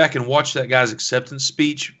I went back and watched that guy's acceptance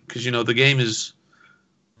speech because, the game is,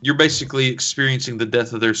 you're basically experiencing the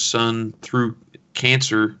death of their son through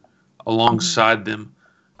cancer alongside them.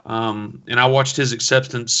 And I watched his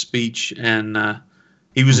acceptance speech, and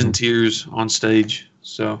he was in tears on stage.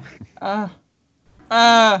 So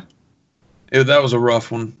that was a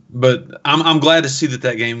rough one, but I'm glad to see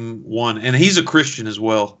that game won. And he's a Christian as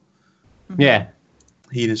well. Yeah,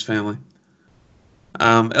 he and his family.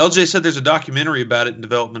 LJ said there's a documentary about it in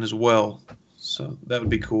development as well, so that would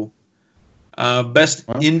be cool. Best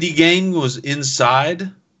indie game was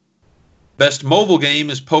Inside. Best mobile game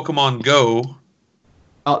is Pokemon Go.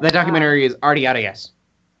 Oh, that documentary is already out, I guess.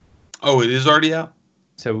 Oh, it is already out?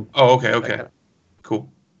 So. Oh, okay. Cool.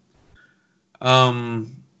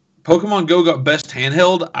 Pokemon Go got Best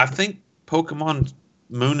Handheld. I think Pokemon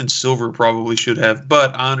Moon and Silver probably should have,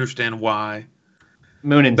 but I understand why.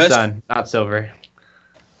 Moon and Sun, not Silver.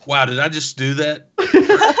 Wow, did I just do that?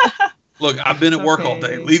 Look, I've been at work all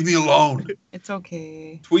day. Leave me alone. It's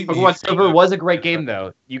okay. Tweet me. Pokemon Silver was a great game,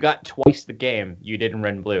 though. You got twice the game you did in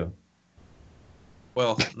Red and Blue.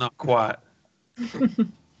 Well, not quite.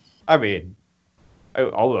 I mean,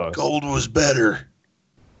 almost. Gold was better.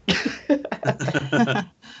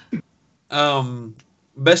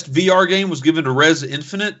 Best VR game was given to Res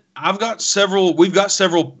Infinite. We've got several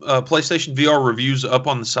PlayStation VR reviews up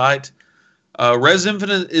on the site. Res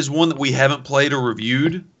Infinite is one that we haven't played or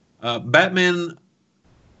reviewed. Batman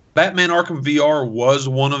Arkham VR was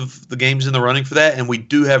one of the games in the running for that, and we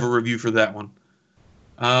do have a review for that one.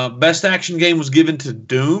 Best action game was given to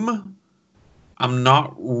Doom. I'm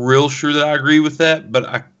not real sure that I agree with that, but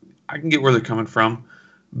I can get where they're coming from.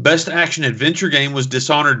 Best action adventure game was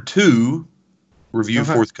Dishonored 2. Review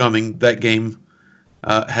forthcoming. That game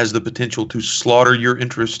has the potential to slaughter your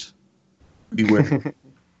interest. Beware.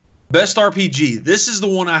 Best RPG. This is the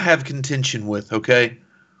one I have contention with, okay?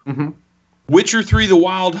 Mm-hmm. Witcher 3 The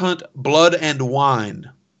Wild Hunt, Blood and Wine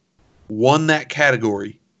won that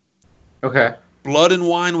category. Okay. Blood and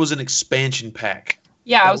Wine was an expansion pack.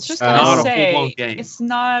 Yeah, I was just going to say, game. It's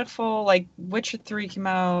not full, Witcher 3 came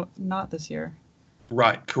out not this year.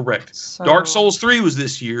 Right, correct. So... Dark Souls 3 was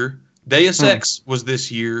this year. Deus Ex was this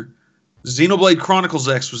year. Xenoblade Chronicles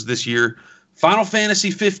X was this year. Final Fantasy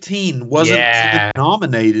 15 wasn't even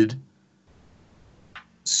nominated.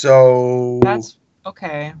 So... That's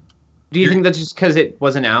okay. Do you think that's just because it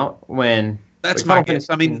wasn't out when... That's my guess.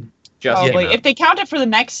 I mean... Probably. If they count it for the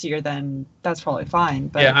next year, then that's probably fine.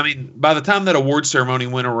 But... Yeah, I mean, by the time that award ceremony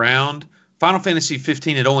went around, Final Fantasy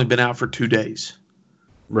 15 had only been out for 2 days.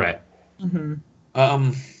 Right. Mm-hmm.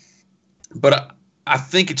 But I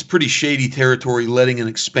think it's pretty shady territory letting an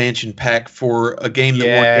expansion pack for a game that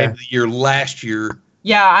won Game of the Year last year.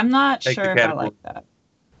 Yeah, I'm not sure if I like that.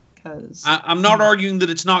 Because I'm not arguing that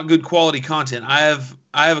it's not good quality content. I have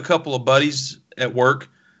a couple of buddies at work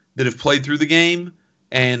that have played through the game,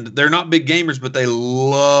 and they're not big gamers, but they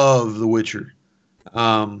love The Witcher.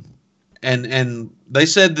 And they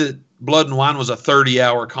said that Blood and Wine was a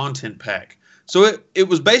 30-hour content pack. So it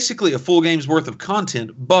was basically a full game's worth of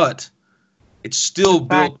content, but it's still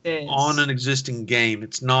built on an existing game.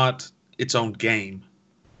 It's not its own game.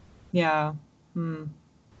 Yeah.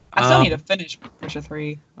 I still need to finish Witcher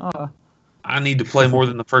 3. I need to play more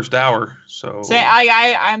than the first hour. So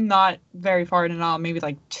I'm not very far in and out, maybe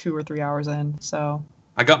 2 or 3 hours in. So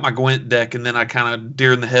I got my Gwent deck, and then I kind of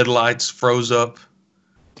deer in the headlights, froze up.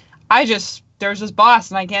 There's this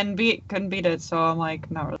boss, and I couldn't beat it, so I'm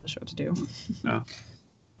not really sure what to do. No.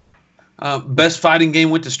 Best fighting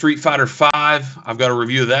game went to Street Fighter V. I've got a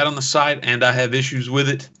review of that on the site, and I have issues with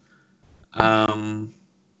it.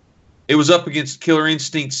 It was up against Killer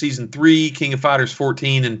Instinct Season 3, King of Fighters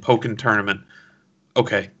 14, and Pokken Tournament.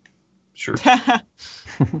 Okay, sure.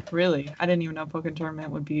 Really? I didn't even know Pokken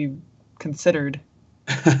Tournament would be considered.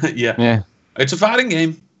 Yeah. It's a fighting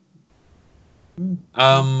game.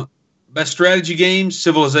 Best strategy game,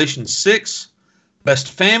 Civilization 6.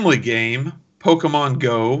 Best family game, Pokemon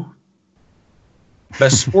Go.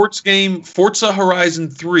 Best sports game, Forza Horizon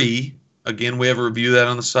 3. Again, we have a review of that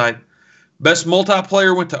on the site. Best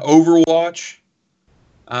multiplayer went to Overwatch.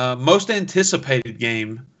 Most anticipated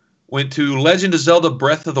game went to Legend of Zelda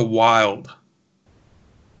Breath of the Wild.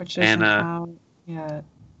 Which isn't out yet.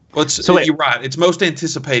 You're right. It's most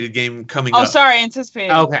anticipated game coming up. Oh, sorry,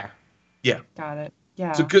 anticipated. Okay. Yeah. Got it.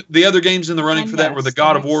 Yeah. So the other games in the running for that were the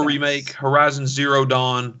God of War sense. remake, Horizon Zero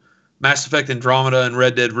Dawn, Mass Effect Andromeda, and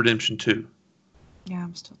Red Dead Redemption 2. Yeah,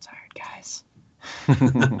 I'm still tired, guys.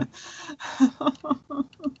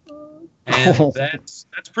 And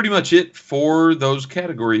that's pretty much it for those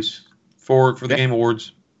categories for the Game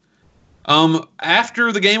Awards.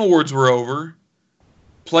 After the Game Awards were over,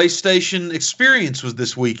 PlayStation Experience was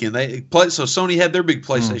this weekend. So Sony had their big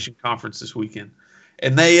PlayStation conference this weekend,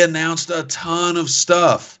 and they announced a ton of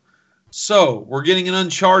stuff. So we're getting an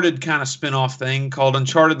Uncharted kind of spin-off thing called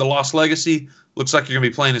Uncharted: The Lost Legacy. Looks like you're going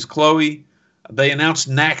to be playing as Chloe. They announced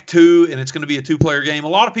Knack 2, and it's going to be a 2-player game. A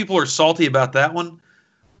lot of people are salty about that one.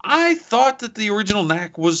 I thought that the original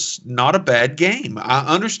Knack was not a bad game. I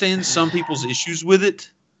understand some people's issues with it.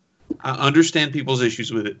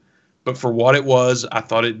 But for what it was, I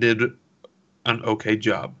thought it did an okay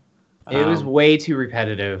job. It was way too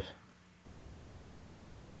repetitive.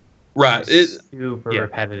 Right. Super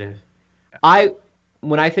repetitive.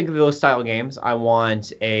 When I think of those style games, I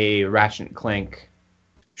want a Ratchet and Clank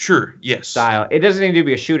Sure, yes. style. It doesn't need to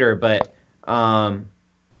be a shooter, but it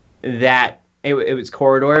was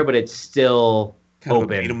corridor, but it's still kind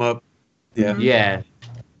open. Of beat 'em up. Yeah. Yeah.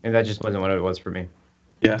 And that just wasn't what it was for me.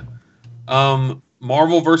 Yeah.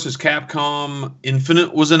 Marvel vs. Capcom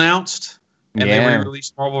Infinite was announced, and they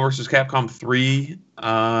re-released Marvel vs. Capcom 3.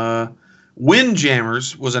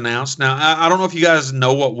 Windjammers was announced. Now, I don't know if you guys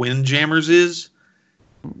know what Windjammers is.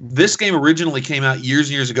 This game originally came out years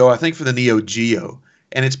and years ago, I think, for the Neo Geo.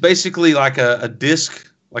 And it's basically like a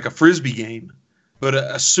disc, like a Frisbee game, but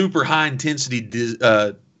a super high-intensity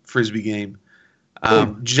Frisbee game.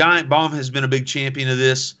 Giant Bomb has been a big champion of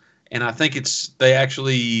this, and I think they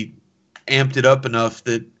actually amped it up enough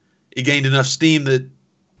that it gained enough steam that,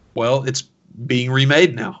 well, it's being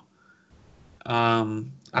remade now.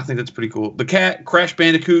 I think that's pretty cool. The Crash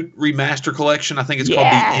Bandicoot Remaster Collection, I think it's called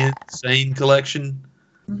the Insane Collection.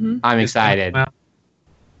 Mm-hmm. I'm excited.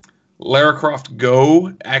 Lara Croft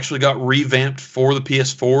Go actually got revamped for the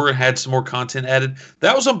PS4 and had some more content added.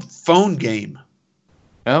 That was a phone game.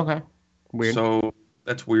 Okay. Weird. So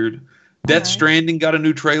that's weird. Death Stranding got a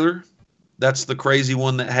new trailer. That's the crazy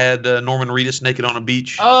one that had Norman Reedus naked on a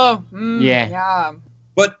beach. Oh, yeah.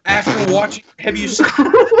 But after watching, have you seen?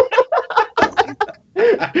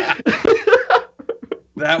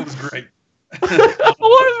 That was great.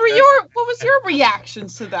 What was your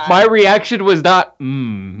reactions to that? My reaction was not,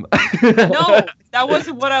 No, that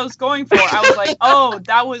wasn't what I was going for. I was like, oh,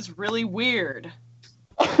 that was really weird.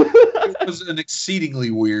 It was an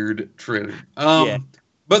exceedingly weird trailer.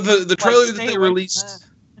 But the trailer that they released,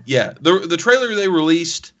 the trailer they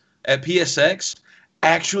released at PSX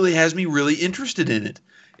actually has me really interested in it.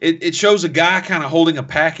 It shows a guy kind of holding a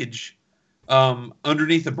package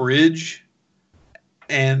underneath a bridge,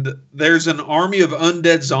 and there's an army of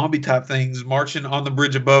undead zombie type things marching on the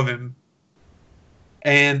bridge above him.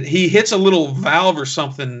 And he hits a little valve or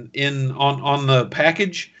something on the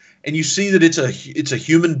package, and you see that it's a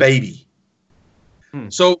human baby.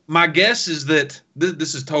 So my guess is that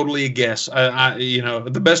this is totally a guess.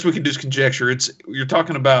 The best we can do is conjecture. You're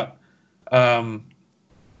talking about.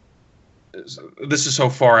 This is so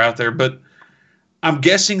far out there, but I'm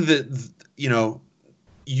guessing that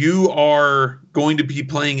you are going to be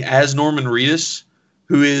playing as Norman Reedus,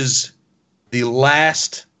 who is the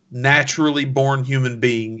last naturally born human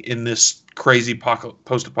being in this crazy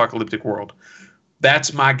post-apocalyptic world.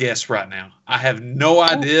 That's my guess right now. I have no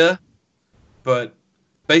idea, but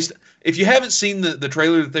if you haven't seen the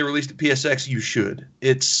trailer that they released at PSX, you should.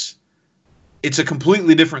 It's a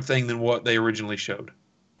completely different thing than what they originally showed.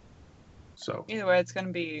 So either way, it's going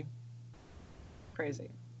to be crazy.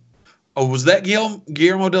 Oh, was that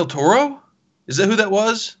Guillermo del Toro? Is that who that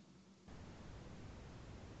was?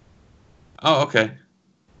 Oh, okay.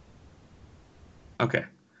 Okay.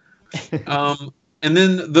 And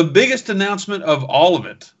then the biggest announcement of all of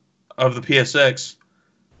it, of the PSX,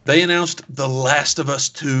 they announced The Last of Us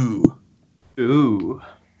 2. Ooh.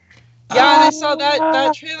 Yeah, and I saw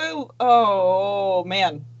that trailer. Oh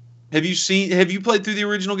man. Have you played through the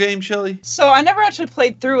original game, Shelly? So I never actually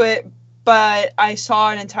played through it, but I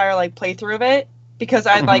saw an entire playthrough of it because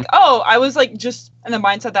I I was just in the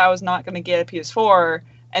mindset that I was not going to get a PS4,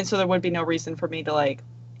 and so there would be no reason for me to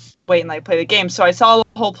wait and play the game. So I saw the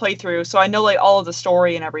whole playthrough, so I know all of the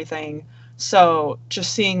story and everything. So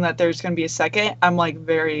just seeing that there's going to be a second, I'm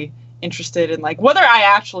very interested in whether I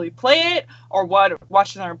actually play it or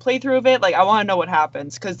watch another playthrough of it. I want to know what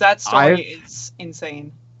happens because that story is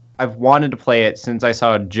insane. I've wanted to play it since I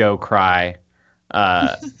saw Joe cry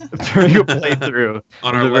during a playthrough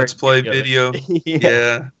on our Let's Play video.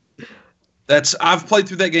 Yeah. I've played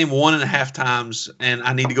through that game 1.5 times, and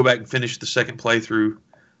I need to go back and finish the second playthrough.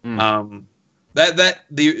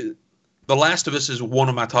 The Last of Us is one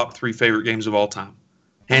of my top 3 favorite games of all time,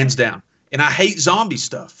 hands down. And I hate zombie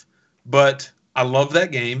stuff, but I love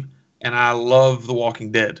that game, and I love The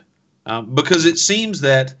Walking Dead because it seems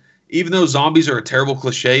that even though zombies are a terrible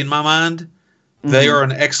cliche in my mind, they are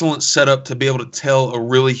an excellent setup to be able to tell a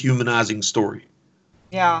really humanizing story.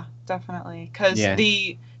 Yeah, definitely. Because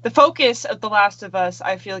the focus of The Last of Us,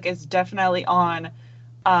 I feel is definitely on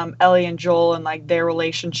Ellie and Joel and their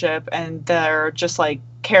relationship and their just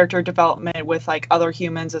character development with other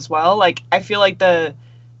humans as well. I feel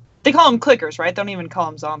they call them clickers, right? They don't even call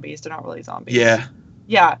them zombies. They're not really zombies. Yeah.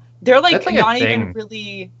 Yeah. They're That's not even even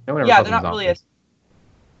really. No yeah, they're not really a.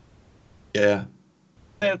 Yeah.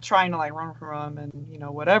 They're trying to run from them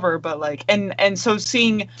and whatever, but and so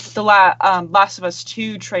seeing the Last of Us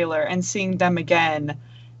 2 trailer and seeing them again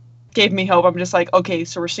gave me hope. I'm just okay,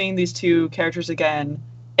 so we're seeing these 2 characters again.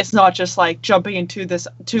 It's not just jumping into this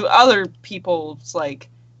to other people's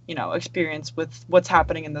experience with what's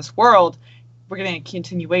happening in this world. We're getting a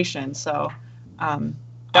continuation. So I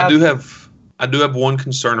do have one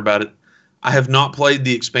concern about it. I have not played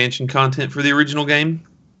the expansion content for the original game,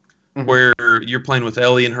 where you're playing with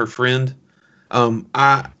Ellie and her friend.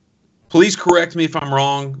 Please correct me if I'm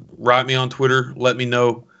wrong. Write me on Twitter. Let me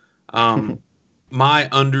know. My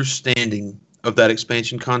understanding of that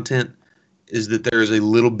expansion content is that there is a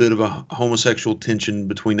little bit of a homosexual tension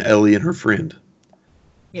between Ellie and her friend.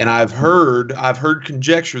 Yeah. And I've heard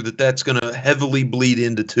conjecture that that's going to heavily bleed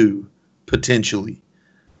into 2, potentially.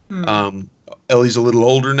 Ellie's a little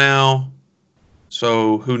older now,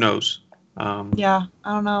 so who knows? Yeah,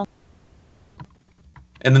 I don't know.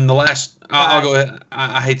 And then the last, I'll go ahead.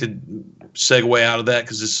 I hate to segue out of that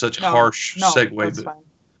because it's such a harsh segue. That's fine.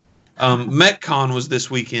 MechCon was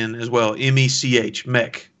this weekend as well. MECH,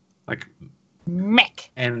 Mech.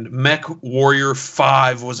 Mech. And Mech Warrior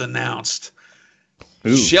 5 was announced.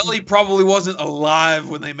 Ooh. Shelly probably wasn't alive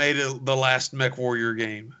when they made the last Mech Warrior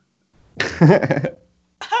game.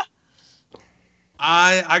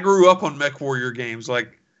 I grew up on Mech Warrior games.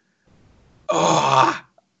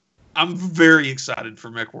 I'm very excited for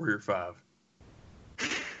Mech Warrior 5.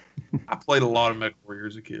 I played a lot of Mech Warrior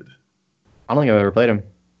as a kid. I don't think I've ever played them.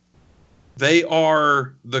 They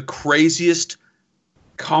are the craziest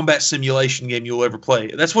combat simulation game you'll ever play.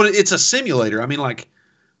 That's what it's a simulator. I mean, 1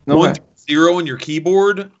 0 on your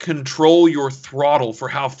keyboard, control your throttle for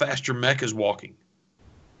how fast your mech is walking.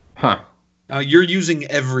 Huh. You're using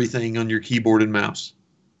everything on your keyboard and mouse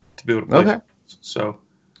to be able to play. Okay. So,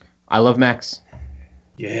 I love mechs.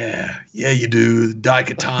 Yeah, you do.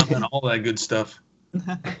 Daikatana and all that good stuff.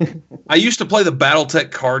 I used to play the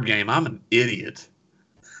BattleTech card game. I'm an idiot.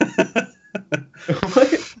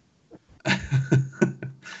 What?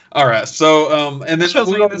 All right, so and then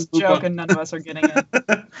we're this joke and none of us are getting it.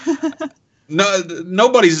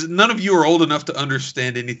 None of you are old enough to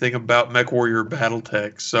understand anything about MechWarrior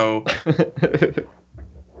BattleTech, so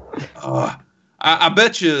I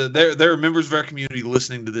bet you there are members of our community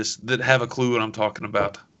listening to this that have a clue what I'm talking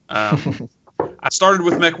about. I started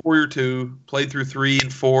with MechWarrior 2, played through 3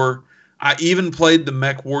 and 4. I even played the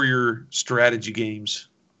MechWarrior strategy games.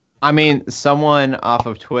 I mean, someone off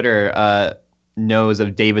of Twitter knows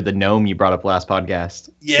of David the Gnome you brought up last podcast.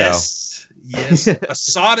 Yes, so. Yes.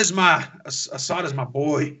 Assad is my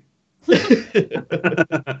boy.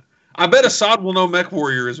 I bet Assad will know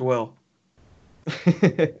MechWarrior as well.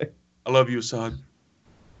 I love you, Assad.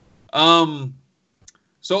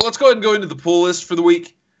 So let's go ahead and go into the pull list for the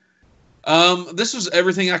week. This was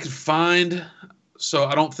everything I could find, so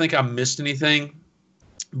I don't think I missed anything.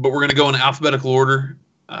 But we're going to go in alphabetical order.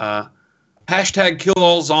 Hashtag Kill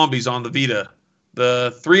All Zombies on the Vita.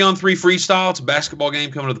 The 3-on-3 freestyle. It's a basketball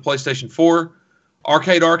game coming to the PlayStation 4.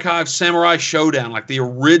 Arcade Archive Samurai Showdown, like the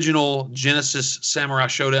original Genesis Samurai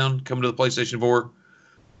Showdown, coming to the PlayStation 4.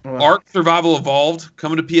 Ark Survival Evolved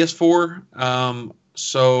coming to PS4.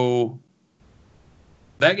 So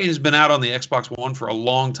that game's been out on the Xbox One for a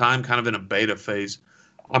long time, kind of in a beta phase.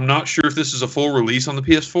 I'm not sure if this is a full release on the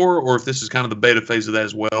PS4 or if this is kind of the beta phase of that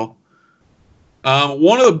as well.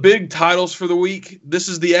 One of the big titles for the week, this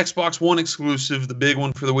is the Xbox One exclusive, the big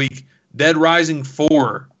one for the week, Dead Rising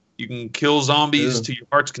 4. You can kill zombies to your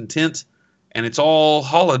heart's content, and it's all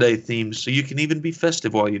holiday themed, so you can even be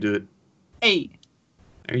festive while you do it. Hey.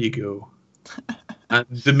 There you go.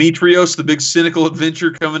 Demetrios, the Big Cynical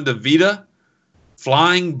Adventure, coming to Vita.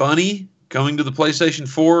 Flying Bunny coming to the PlayStation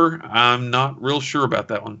 4. I'm not real sure about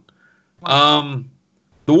that one. Wow.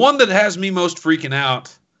 The one that has me most freaking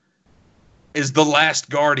out is The Last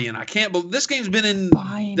Guardian. I can't believe this game's been in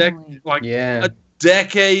a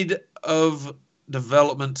decade of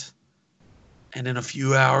development, and in a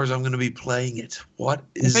few hours I'm going to be playing it. What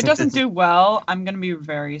is If it doesn't do well, I'm going to be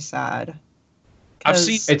very sad. I've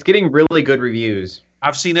seen it's getting really good reviews.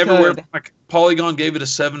 I've seen everywhere. Like Polygon gave it a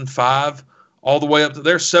 7.5, all the way up to.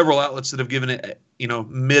 There's several outlets that have given it,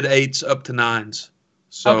 mid 8s up to 9s.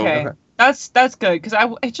 So okay. That's good, because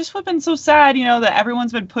it just would have been so sad, that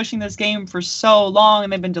everyone's been pushing this game for so long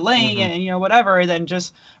and they've been delaying it and whatever, and then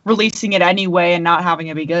just releasing it anyway and not having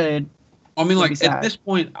it be good. I mean, like at this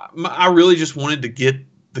point, I really just wanted to get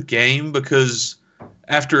the game because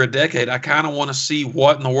after a decade, I kind of want to see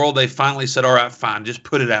what in the world they finally said, all right, fine, just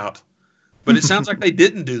put it out. But it sounds like they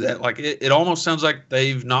didn't do that. Like it almost sounds like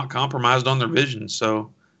they've not compromised on their vision.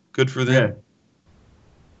 So good for them.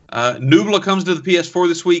 Yeah. Nubla comes to the PS4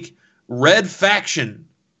 this week. Red Faction,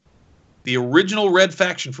 the original Red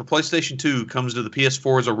Faction for PlayStation 2, comes to the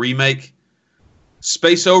PS4 as a remake.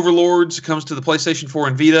 Space Overlords comes to the PlayStation 4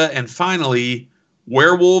 and Vita. And finally,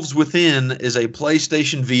 Werewolves Within is a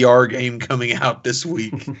PlayStation VR game coming out this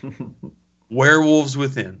week. Werewolves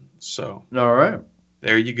Within. So, all right.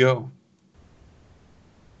 There you go.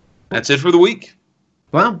 That's it for the week.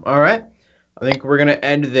 Well, all right. I think we're going to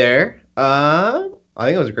end there. I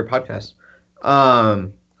think it was a great podcast.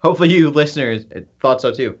 Hopefully you listeners thought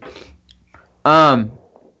so too. I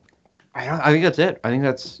think that's it. I think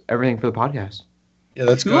that's everything for the podcast. Yeah,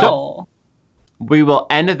 that's cool. So we will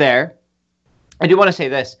end it there. I do want to say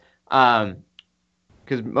this,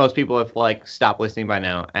 because most people have stopped listening by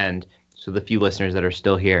now, and so the few listeners that are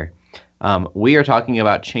still here, we are talking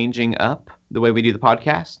about changing up the way we do the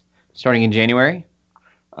podcast starting in January,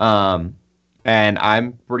 and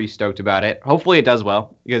I'm pretty stoked about it. Hopefully it does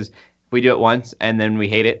well, because if we do it once and then we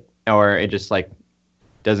hate it, or it just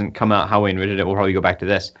doesn't come out how we envisioned it, we'll probably go back to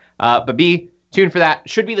this. But be tuned for that.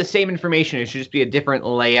 Should be the same information. It should just be a different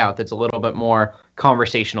layout that's a little bit more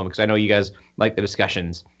conversational, because I know you guys like the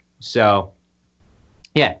discussions. So,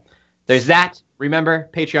 yeah, there's that. Remember,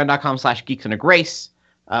 patreon.com/geeksundergrace.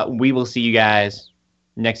 We will see you guys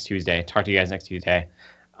next Tuesday. Talk to you guys next Tuesday.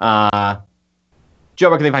 Joe,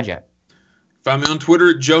 where can they find you at? Find me on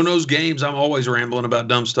Twitter, Joe Knows Games. I'm always rambling about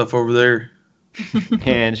dumb stuff over there.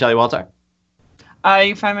 And Shelly Walter.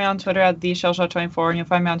 You can find me on Twitter at TheShellShow24, and you'll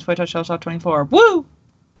find me on Twitter at ShellShow24. Woo!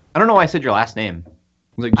 I don't know why I said your last name. I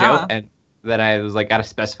was like, Joe, and then I was gotta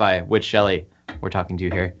specify which Shelly we're talking to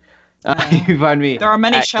here. You can find me. There are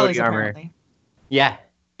many Shellys, apparently. Yeah,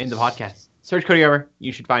 in the podcast. Search Cody Armor.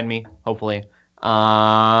 You should find me, hopefully.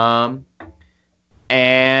 And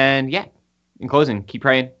yeah, in closing, keep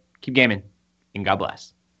praying, keep gaming, and God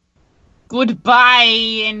bless.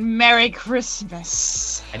 Goodbye and Merry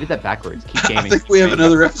Christmas. I did that backwards. Keep gaming. I think we have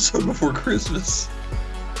another episode before Christmas.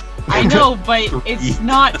 I know, but it's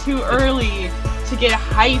not too early to get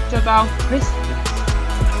hyped about Christmas.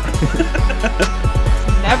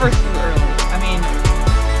 It's never too